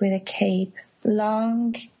tube with a cape,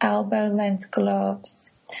 long elbow-length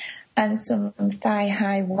gloves, and some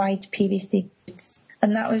thigh-high white PVC boots.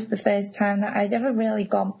 And that was the first time that I'd ever really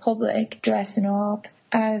gone public dressing up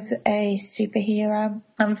as a superhero.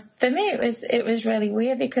 And for me, it was really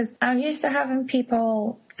weird because I'm used to having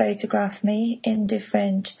people photograph me in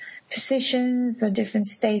different positions or different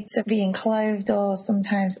states of being clothed or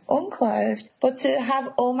sometimes unclothed, but to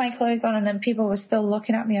have all my clothes on and then people were still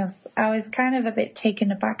looking at me, I was kind of a bit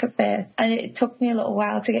taken aback at first, and it took me a little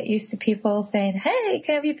while to get used to people saying, hey,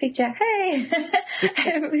 can I have your picture? Hey.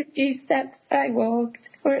 Every few steps I walked,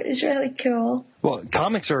 it was really cool. Well,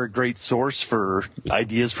 comics are a great source for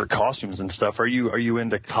ideas for costumes and stuff. Are you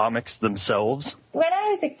into comics themselves? When I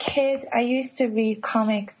was a kid, I used to read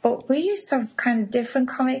comics, but we used to have kind of different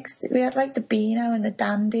comics. We had like the Beano and the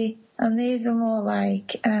Dandy, and these are more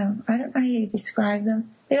like, I don't know how you describe them.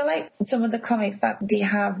 They were like some of the comics that they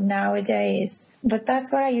have nowadays. But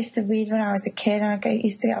that's what I used to read when I was a kid. And I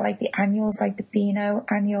used to get like the annuals, like the Beano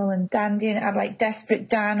annual and Dandy, and I had like Desperate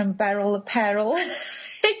Dan and Beryl the Peril.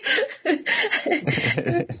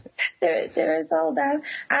 There is all that.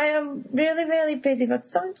 I am really, really busy, but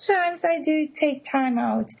sometimes I do take time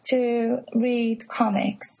out to read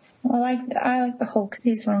comics. I like the Hulk.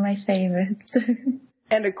 He's one of my favorites.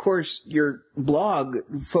 And of course, your blog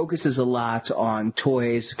focuses a lot on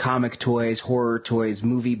toys, comic toys, horror toys,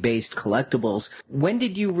 movie-based collectibles. When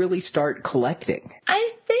did you really start collecting?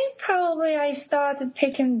 I think probably I started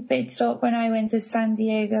picking bits up when I went to San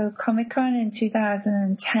Diego Comic-Con in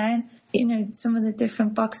 2010. You know, some of the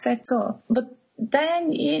different box sets up. But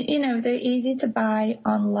then, you know, they're easy to buy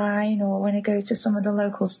online or when I go to some of the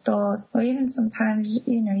local stores. Or even sometimes,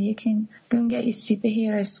 you know, you can go and get your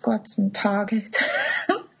superhero squads from Target.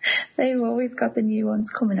 They've always got the new ones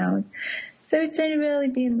coming out. So it's only really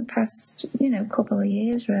been the past, you know, couple of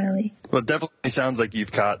years, really. Well, it definitely sounds like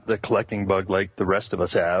you've caught the collecting bug like the rest of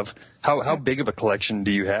us have. How big of a collection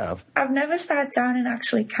do you have? I've never sat down and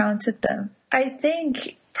actually counted them. I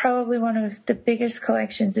think probably one of the biggest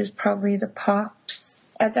collections is probably the Pops.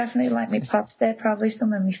 I definitely like my Pops. They're probably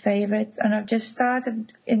some of my favourites. And I've just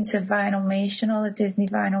started into Vinylmation, all the Disney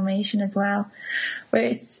Vinylmation as well,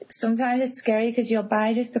 where sometimes it's scary because you'll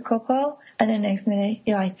buy just a couple and the next minute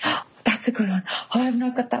you're like, oh, that's a good one. Oh, I've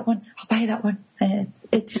not got that one. I'll buy that one. And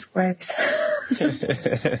it just grows.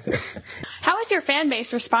 How is your fan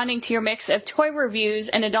base responding to your mix of toy reviews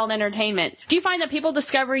and adult entertainment? Do you find that people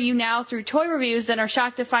discover you now through toy reviews and are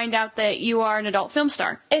shocked to find out that you are an adult film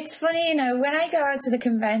star? It's funny, you know, when I go out to the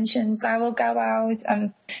conventions, I will go out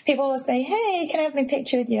and people will say, hey, can I have my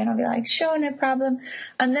picture with you? And I'll be like, sure, no problem.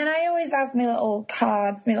 And then I always have my little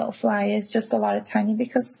cards, my little flyers, just a lot of tiny,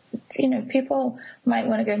 because, you know, people might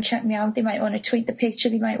want to go and check me out. They might want to tweet the picture.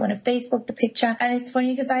 They might want to Facebook the picture. And it's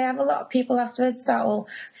funny because I have a lot of people afterwards that will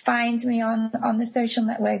find me on the social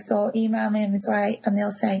networks or email me and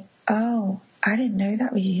they'll say, oh, I didn't know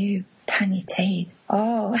that was you, Tanya Tate.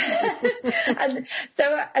 Oh. And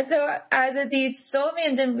so either they saw me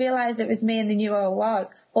and didn't realize it was me and they knew who I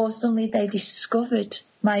was, or suddenly they discovered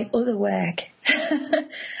my other work.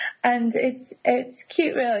 And it's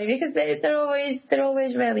cute, really, because they're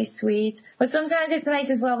always really sweet. But sometimes it's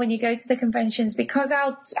nice as well when you go to the conventions, because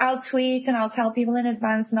I'll tweet and I'll tell people in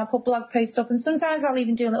advance and I'll put blog posts up, and sometimes I'll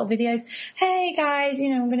even do little videos. Hey guys,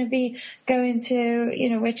 you know, I'm going to be going to,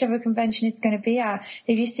 you know, whichever convention it's going to be at.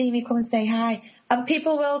 If you see me, come and say hi. And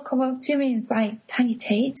people will come up to me and it's like, Tanya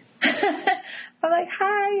Tate. I'm like,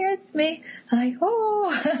 hi, it's me. I'm like,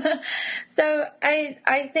 oh. So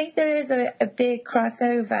I think there is a big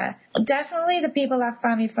crossover. Definitely the people that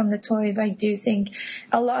found me from the toys, I do think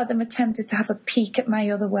a lot of them attempted to have a peek at my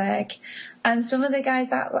other work. And some of the guys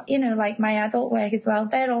that, you know, like my adult work as well,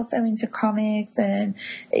 they're also into comics and,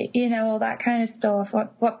 you know, all that kind of stuff.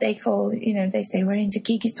 What they call, you know, they say we're into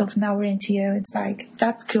geeky stuff, now we're into you. It's like,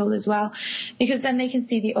 that's cool as well. Because then they can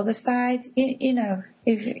see the other side, you know.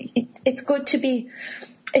 It's good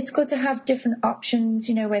to have different options,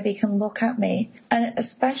 you know, where they can look at me. And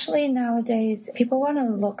especially nowadays, people want to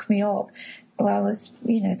look me up. well, as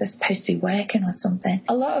they're supposed to be working or something.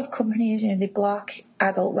 A lot of companies, they block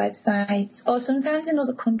adult websites, or sometimes in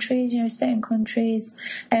other countries, certain countries,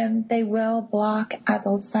 they will block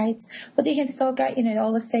adult sites, but you can still get,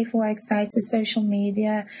 all the safer work sites, the social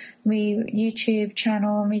media, my YouTube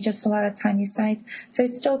channel, me Just a Lot of Tanya site. So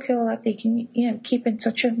it's still cool that they can, keep in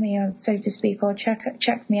touch with me, or so to speak, or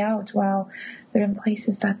check me out while they're in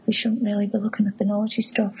places that we shouldn't really be looking at the naughty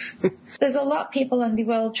stuff. There's a lot of people in the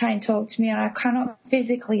world try and talk to me, and I cannot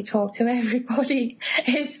physically talk to everybody.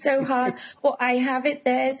 It's so hard. But I have it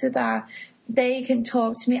there so that they can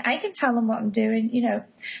talk to me. I can tell them what I'm doing.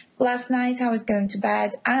 Last night I was going to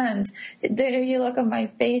bed, and you look on my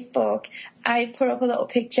Facebook, I put up a little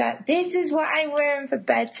picture. This is what I'm wearing for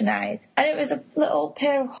bed tonight. And it was a little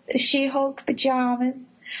pair of She-Hulk pajamas.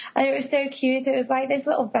 And it was so cute. It was like this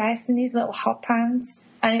little vest and these little hot pants.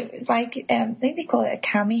 And it was like, I think they call it a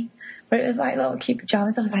cami. But it was like little cute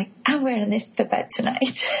pajamas. I was like, I'm wearing this for bed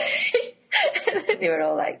tonight. And then they were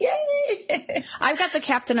all like, yay! I've got the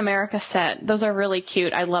Captain America set. Those are really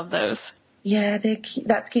cute. I love those. Yeah, they're cute.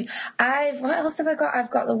 That's cute. What else have I got?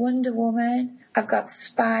 I've got the Wonder Woman. I've got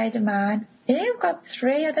Spider-Man. Yeah, I've got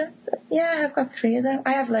 3 of them. Yeah, I've got 3 of them.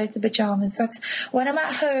 I have loads of pajamas. That's when I'm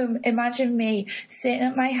at home. Imagine me sitting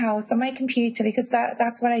at my house on my computer, because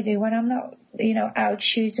that's what I do when I'm not, out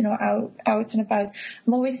shooting or out and about.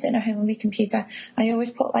 I'm always sitting at home on my computer. I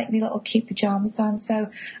always put like my little cute pajamas on. So,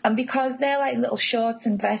 and because they're like little shorts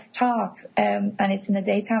and vest top, and it's in the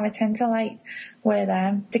daytime, I tend to like wear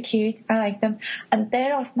them. They're cute. I like them. And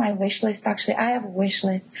they're off my wish list, actually. I have a wish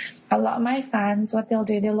list. A lot of my fans, what they'll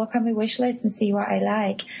do, they'll look at my wish list and see what I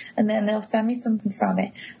like, and then they'll send me something from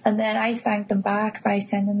it. And then I thank them back by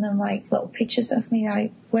sending them like little pictures of me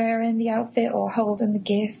like wearing the outfit or holding the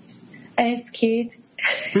gifts. And it's cute.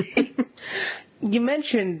 You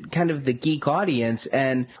mentioned kind of the geek audience,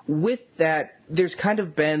 and with that, there's kind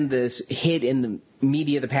of been this hit in the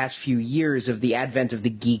media the past few years of the advent of the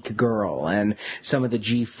geek girl and some of the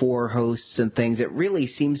G4 hosts and things. It really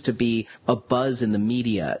seems to be a buzz in the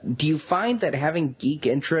media. Do you find that having geek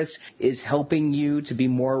interests is helping you to be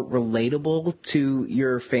more relatable to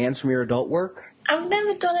your fans from your adult work? I've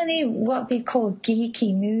never done any what they call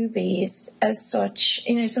geeky movies as such.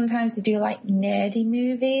 Sometimes they do like nerdy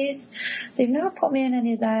movies. They've never put me in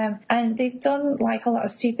any of them. And they've done like a lot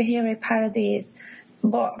of superhero parodies.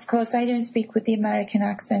 But of course I don't speak with the American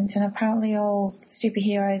accent, and apparently all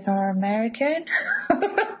superheroes are American.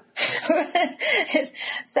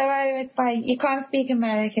 So it's like, you can't speak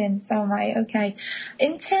American. So I'm like, okay.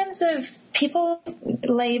 In terms of people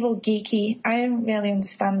label geeky, I don't really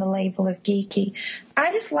understand the label of geeky.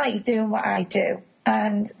 I just like doing what I do.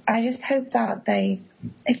 And I just hope that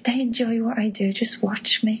if they enjoy what I do, just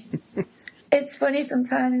watch me. It's funny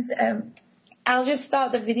sometimes, I'll just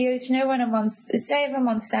start the videos, when I'm say if I'm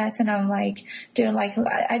on set and I'm like doing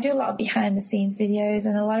I do a lot of behind the scenes videos,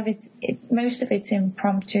 and a lot of most of it's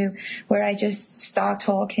impromptu, where I just start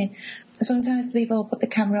talking. Sometimes people will put the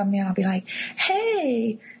camera on me and I'll be like,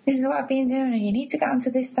 hey, this is what I've been doing, and you need to get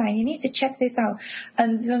onto this site, you need to check this out.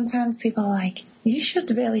 And sometimes people are like, you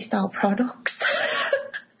should really sell products.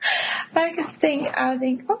 I think, oh,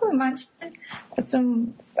 imagine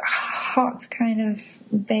some hot kind of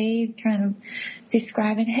babe kind of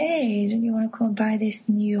describing, hey, don't you want to come and buy this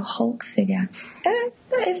new Hulk figure?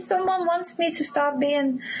 If someone wants me to start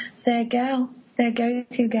being their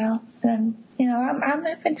go-to girl, then, I'm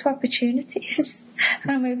open to opportunities.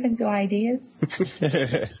 I'm open to ideas.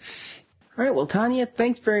 All right, well, Tanya,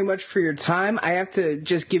 thanks very much for your time. I have to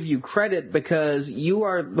just give you credit because you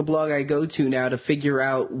are the blog I go to now to figure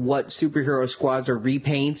out what superhero squads are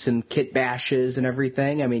repaints and kit bashes and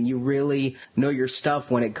everything. I mean, you really know your stuff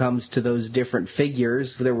when it comes to those different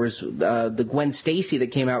figures. There was the Gwen Stacy that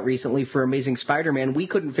came out recently for Amazing Spider-Man. We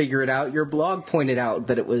couldn't figure it out. Your blog pointed out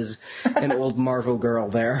that it was an old Marvel girl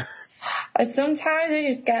there. Sometimes I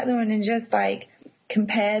just get them and then just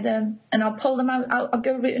compare them, and I'll pull them out. I'll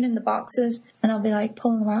go rooting in the boxes, and I'll be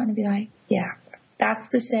pulling them out and be like, yeah, that's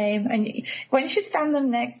the same. And when you stand them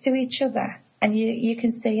next to each other and you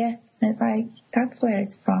can see it, and it's like, that's where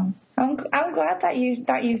it's from. I'm glad that you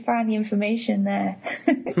find the information there.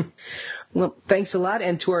 Well, thanks a lot.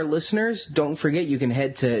 And to our listeners, don't forget you can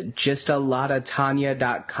head to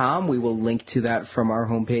justalotatanya.com. We will link to that from our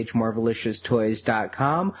homepage,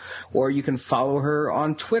 marvelicioustoys.com. Or you can follow her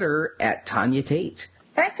on Twitter at Tanya Tate.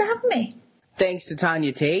 Thanks for having me. Thanks to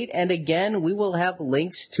Tanya Tate. And again, we will have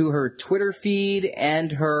links to her Twitter feed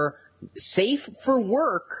and her Safe for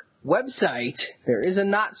Work website. There is a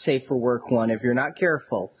not safe for work one if you're not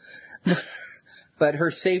careful. but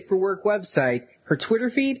her Safe for Work website, her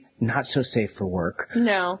Twitter feed, not so safe for work.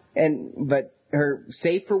 No. But her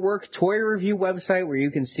Safe for Work toy review website, where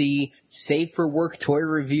you can see Safe for Work toy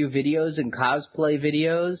review videos and cosplay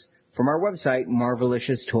videos from our website,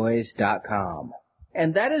 marvelicioustoys.com.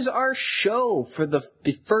 And that is our show for the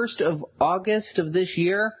 1st of August of this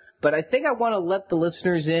year. But I think I want to let the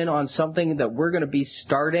listeners in on something that we're going to be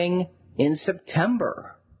starting in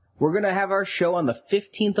September. We're going to have our show on the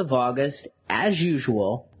 15th of August, as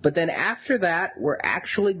usual. But then after that, we're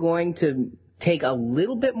actually going to take a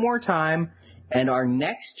little bit more time. And our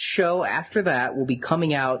next show after that will be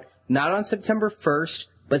coming out not on September 1st,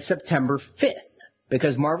 but September 5th.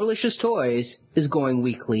 Because Marvelicious Toys is going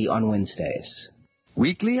weekly on Wednesdays.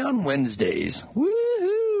 Weekly on Wednesdays.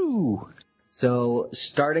 Woohoo! So,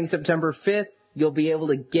 starting September 5th, you'll be able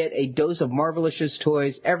to get a dose of Marvelicious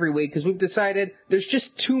Toys every week, because we've decided there's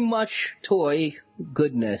just too much toy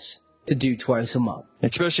goodness to do twice a month.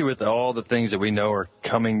 Especially with all the things that we know are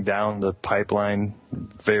coming down the pipeline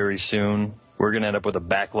very soon. We're going to end up with a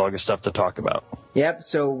backlog of stuff to talk about. Yep,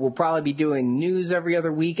 so we'll probably be doing news every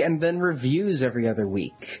other week and then reviews every other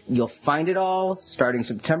week. You'll find it all starting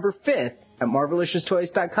September 5th at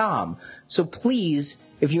marvelicioustoys.com. So please,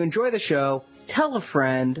 if you enjoy the show, tell a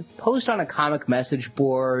friend, post on a comic message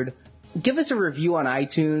board, give us a review on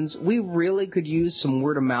iTunes. We really could use some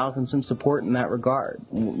word of mouth and some support in that regard.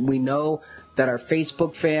 We know that our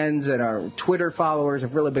Facebook fans and our Twitter followers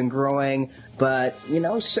have really been growing, but,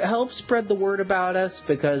 help spread the word about us,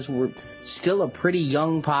 because we're still a pretty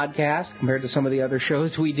young podcast compared to some of the other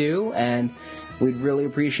shows we do, and we'd really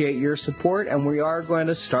appreciate your support, and we are going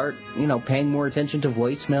to start, paying more attention to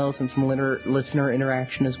voicemails and some listener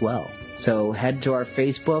interaction as well. So head to our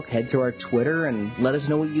Facebook, head to our Twitter, and let us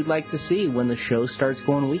know what you'd like to see when the show starts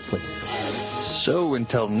going weekly. So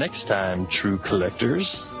until next time, true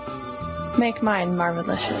collectors, make mine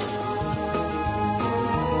Marvelicious.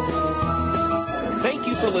 Thank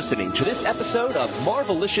you for listening to this episode of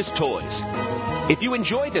Marvelicious Toys. If you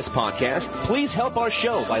enjoyed this podcast, please help our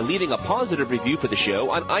show by leaving a positive review for the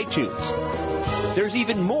show on iTunes. There's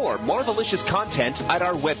even more Marvelicious content at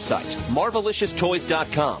our website,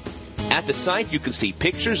 marvelicioustoys.com. At the site, you can see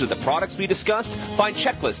pictures of the products we discussed, find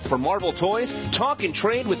checklists for Marvel toys, talk and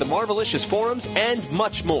trade with the Marvelicious forums, and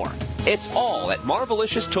much more. It's all at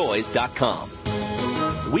marvelicioustoys.com.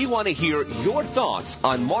 We want to hear your thoughts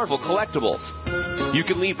on Marvel collectibles. You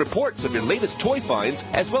can leave reports of your latest toy finds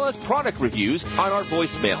as well as product reviews on our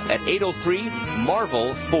voicemail at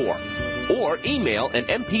 803-MARVEL-4. Or email an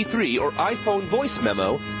MP3 or iPhone voice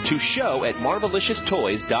memo to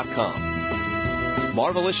show@marvelicioustoys.com.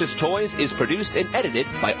 Marvelicious Toys is produced and edited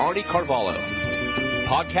by Arnie Carvalho.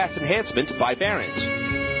 Podcast enhancement by Barrett.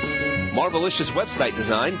 Marvelicious website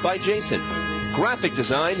design by Jason. Graphic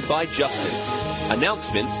design by Justin.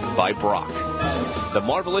 Announcements by Brock. The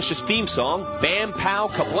Marvelicious theme song, Bam Pow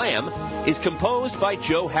Kablam, is composed by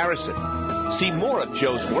Joe Harrison. See more of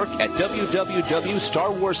Joe's work at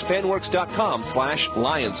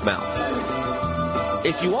www.starwarsfanworks.com/lionsmouth.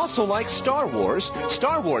 If you also like Star Wars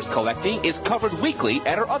collecting is covered weekly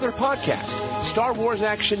at our other podcast, Star Wars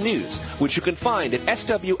Action News, which you can find at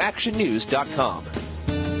swactionnews.com.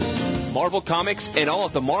 Marvel Comics and all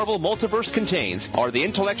of the Marvel Multiverse contains are the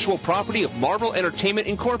intellectual property of Marvel Entertainment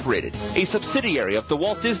Incorporated, a subsidiary of the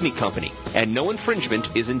Walt Disney Company, and no infringement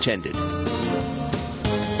is intended.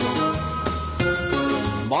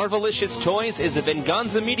 Marvelicious Toys is a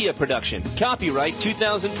Venganza Media production. Copyright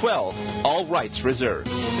 2012. All rights reserved.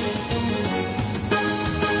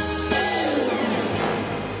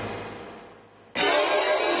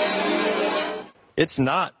 it's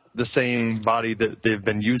not the same body that they've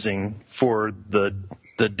been using for the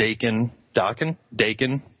Dakin. Rockin'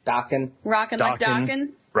 like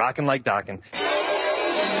Dakin.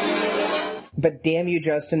 But damn you,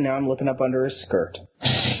 Justin, now I'm looking up under his skirt.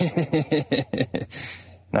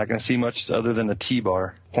 Not going to see much other than a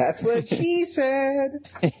T-bar. That's what she said.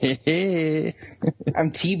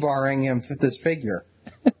 I'm T-barring him for this figure.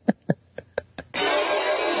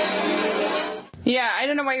 Yeah, I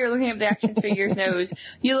don't know why you're looking up the action figure's nose.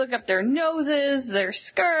 You look up their noses, their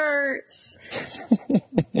skirts.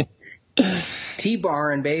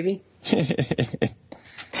 T-barring, baby.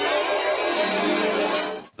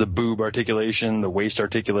 The boob articulation, the waist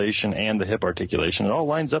articulation, and the hip articulation. It all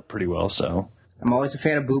lines up pretty well, so. I'm always a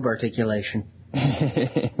fan of boob articulation.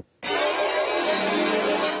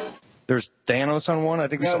 There's Thanos on one? I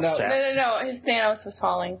think we saw Sass. No. His Thanos was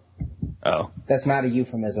falling. Oh. That's not a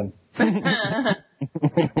euphemism. Why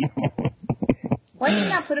did you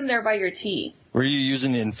not put him there by your T? Were you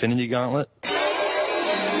using the Infinity Gauntlet?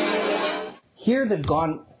 Here the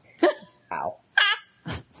gauntlet. Ow.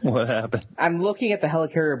 What happened? I'm looking at the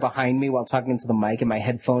helicarrier behind me while talking into the mic, and my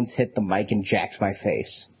headphones hit the mic and jacked my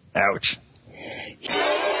face. Ouch.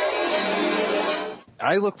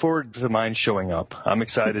 I look forward to mine showing up. I'm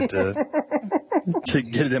excited to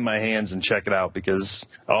get it in my hands and check it out, because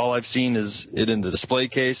all I've seen is it in the display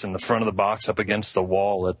case and the front of the box up against the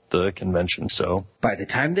wall at the convention. So by the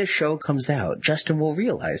time this show comes out, Justin will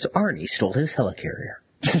realize Arnie stole his helicarrier.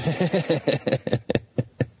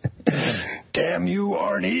 Damn you,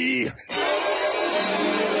 Arnie!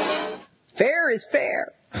 Fair is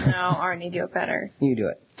fair. No, Arnie, do it better. You do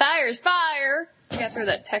it. Fire's fire! You gotta throw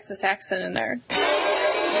that Texas accent in there.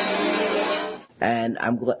 And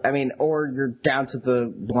or you're down to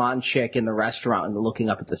the blonde chick in the restaurant and looking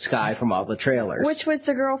up at the sky from all the trailers. Which was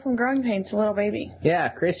the girl from Growing Pains, the little baby. Yeah,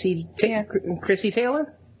 Chrissy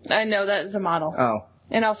Taylor? I know that is a model. Oh.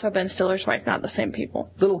 And also Ben Stiller's wife, not the same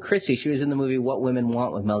people. Little Chrissy, she was in the movie What Women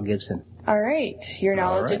Want with Mel Gibson. All right. Your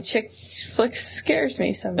knowledge of chick flicks scares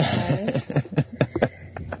me sometimes.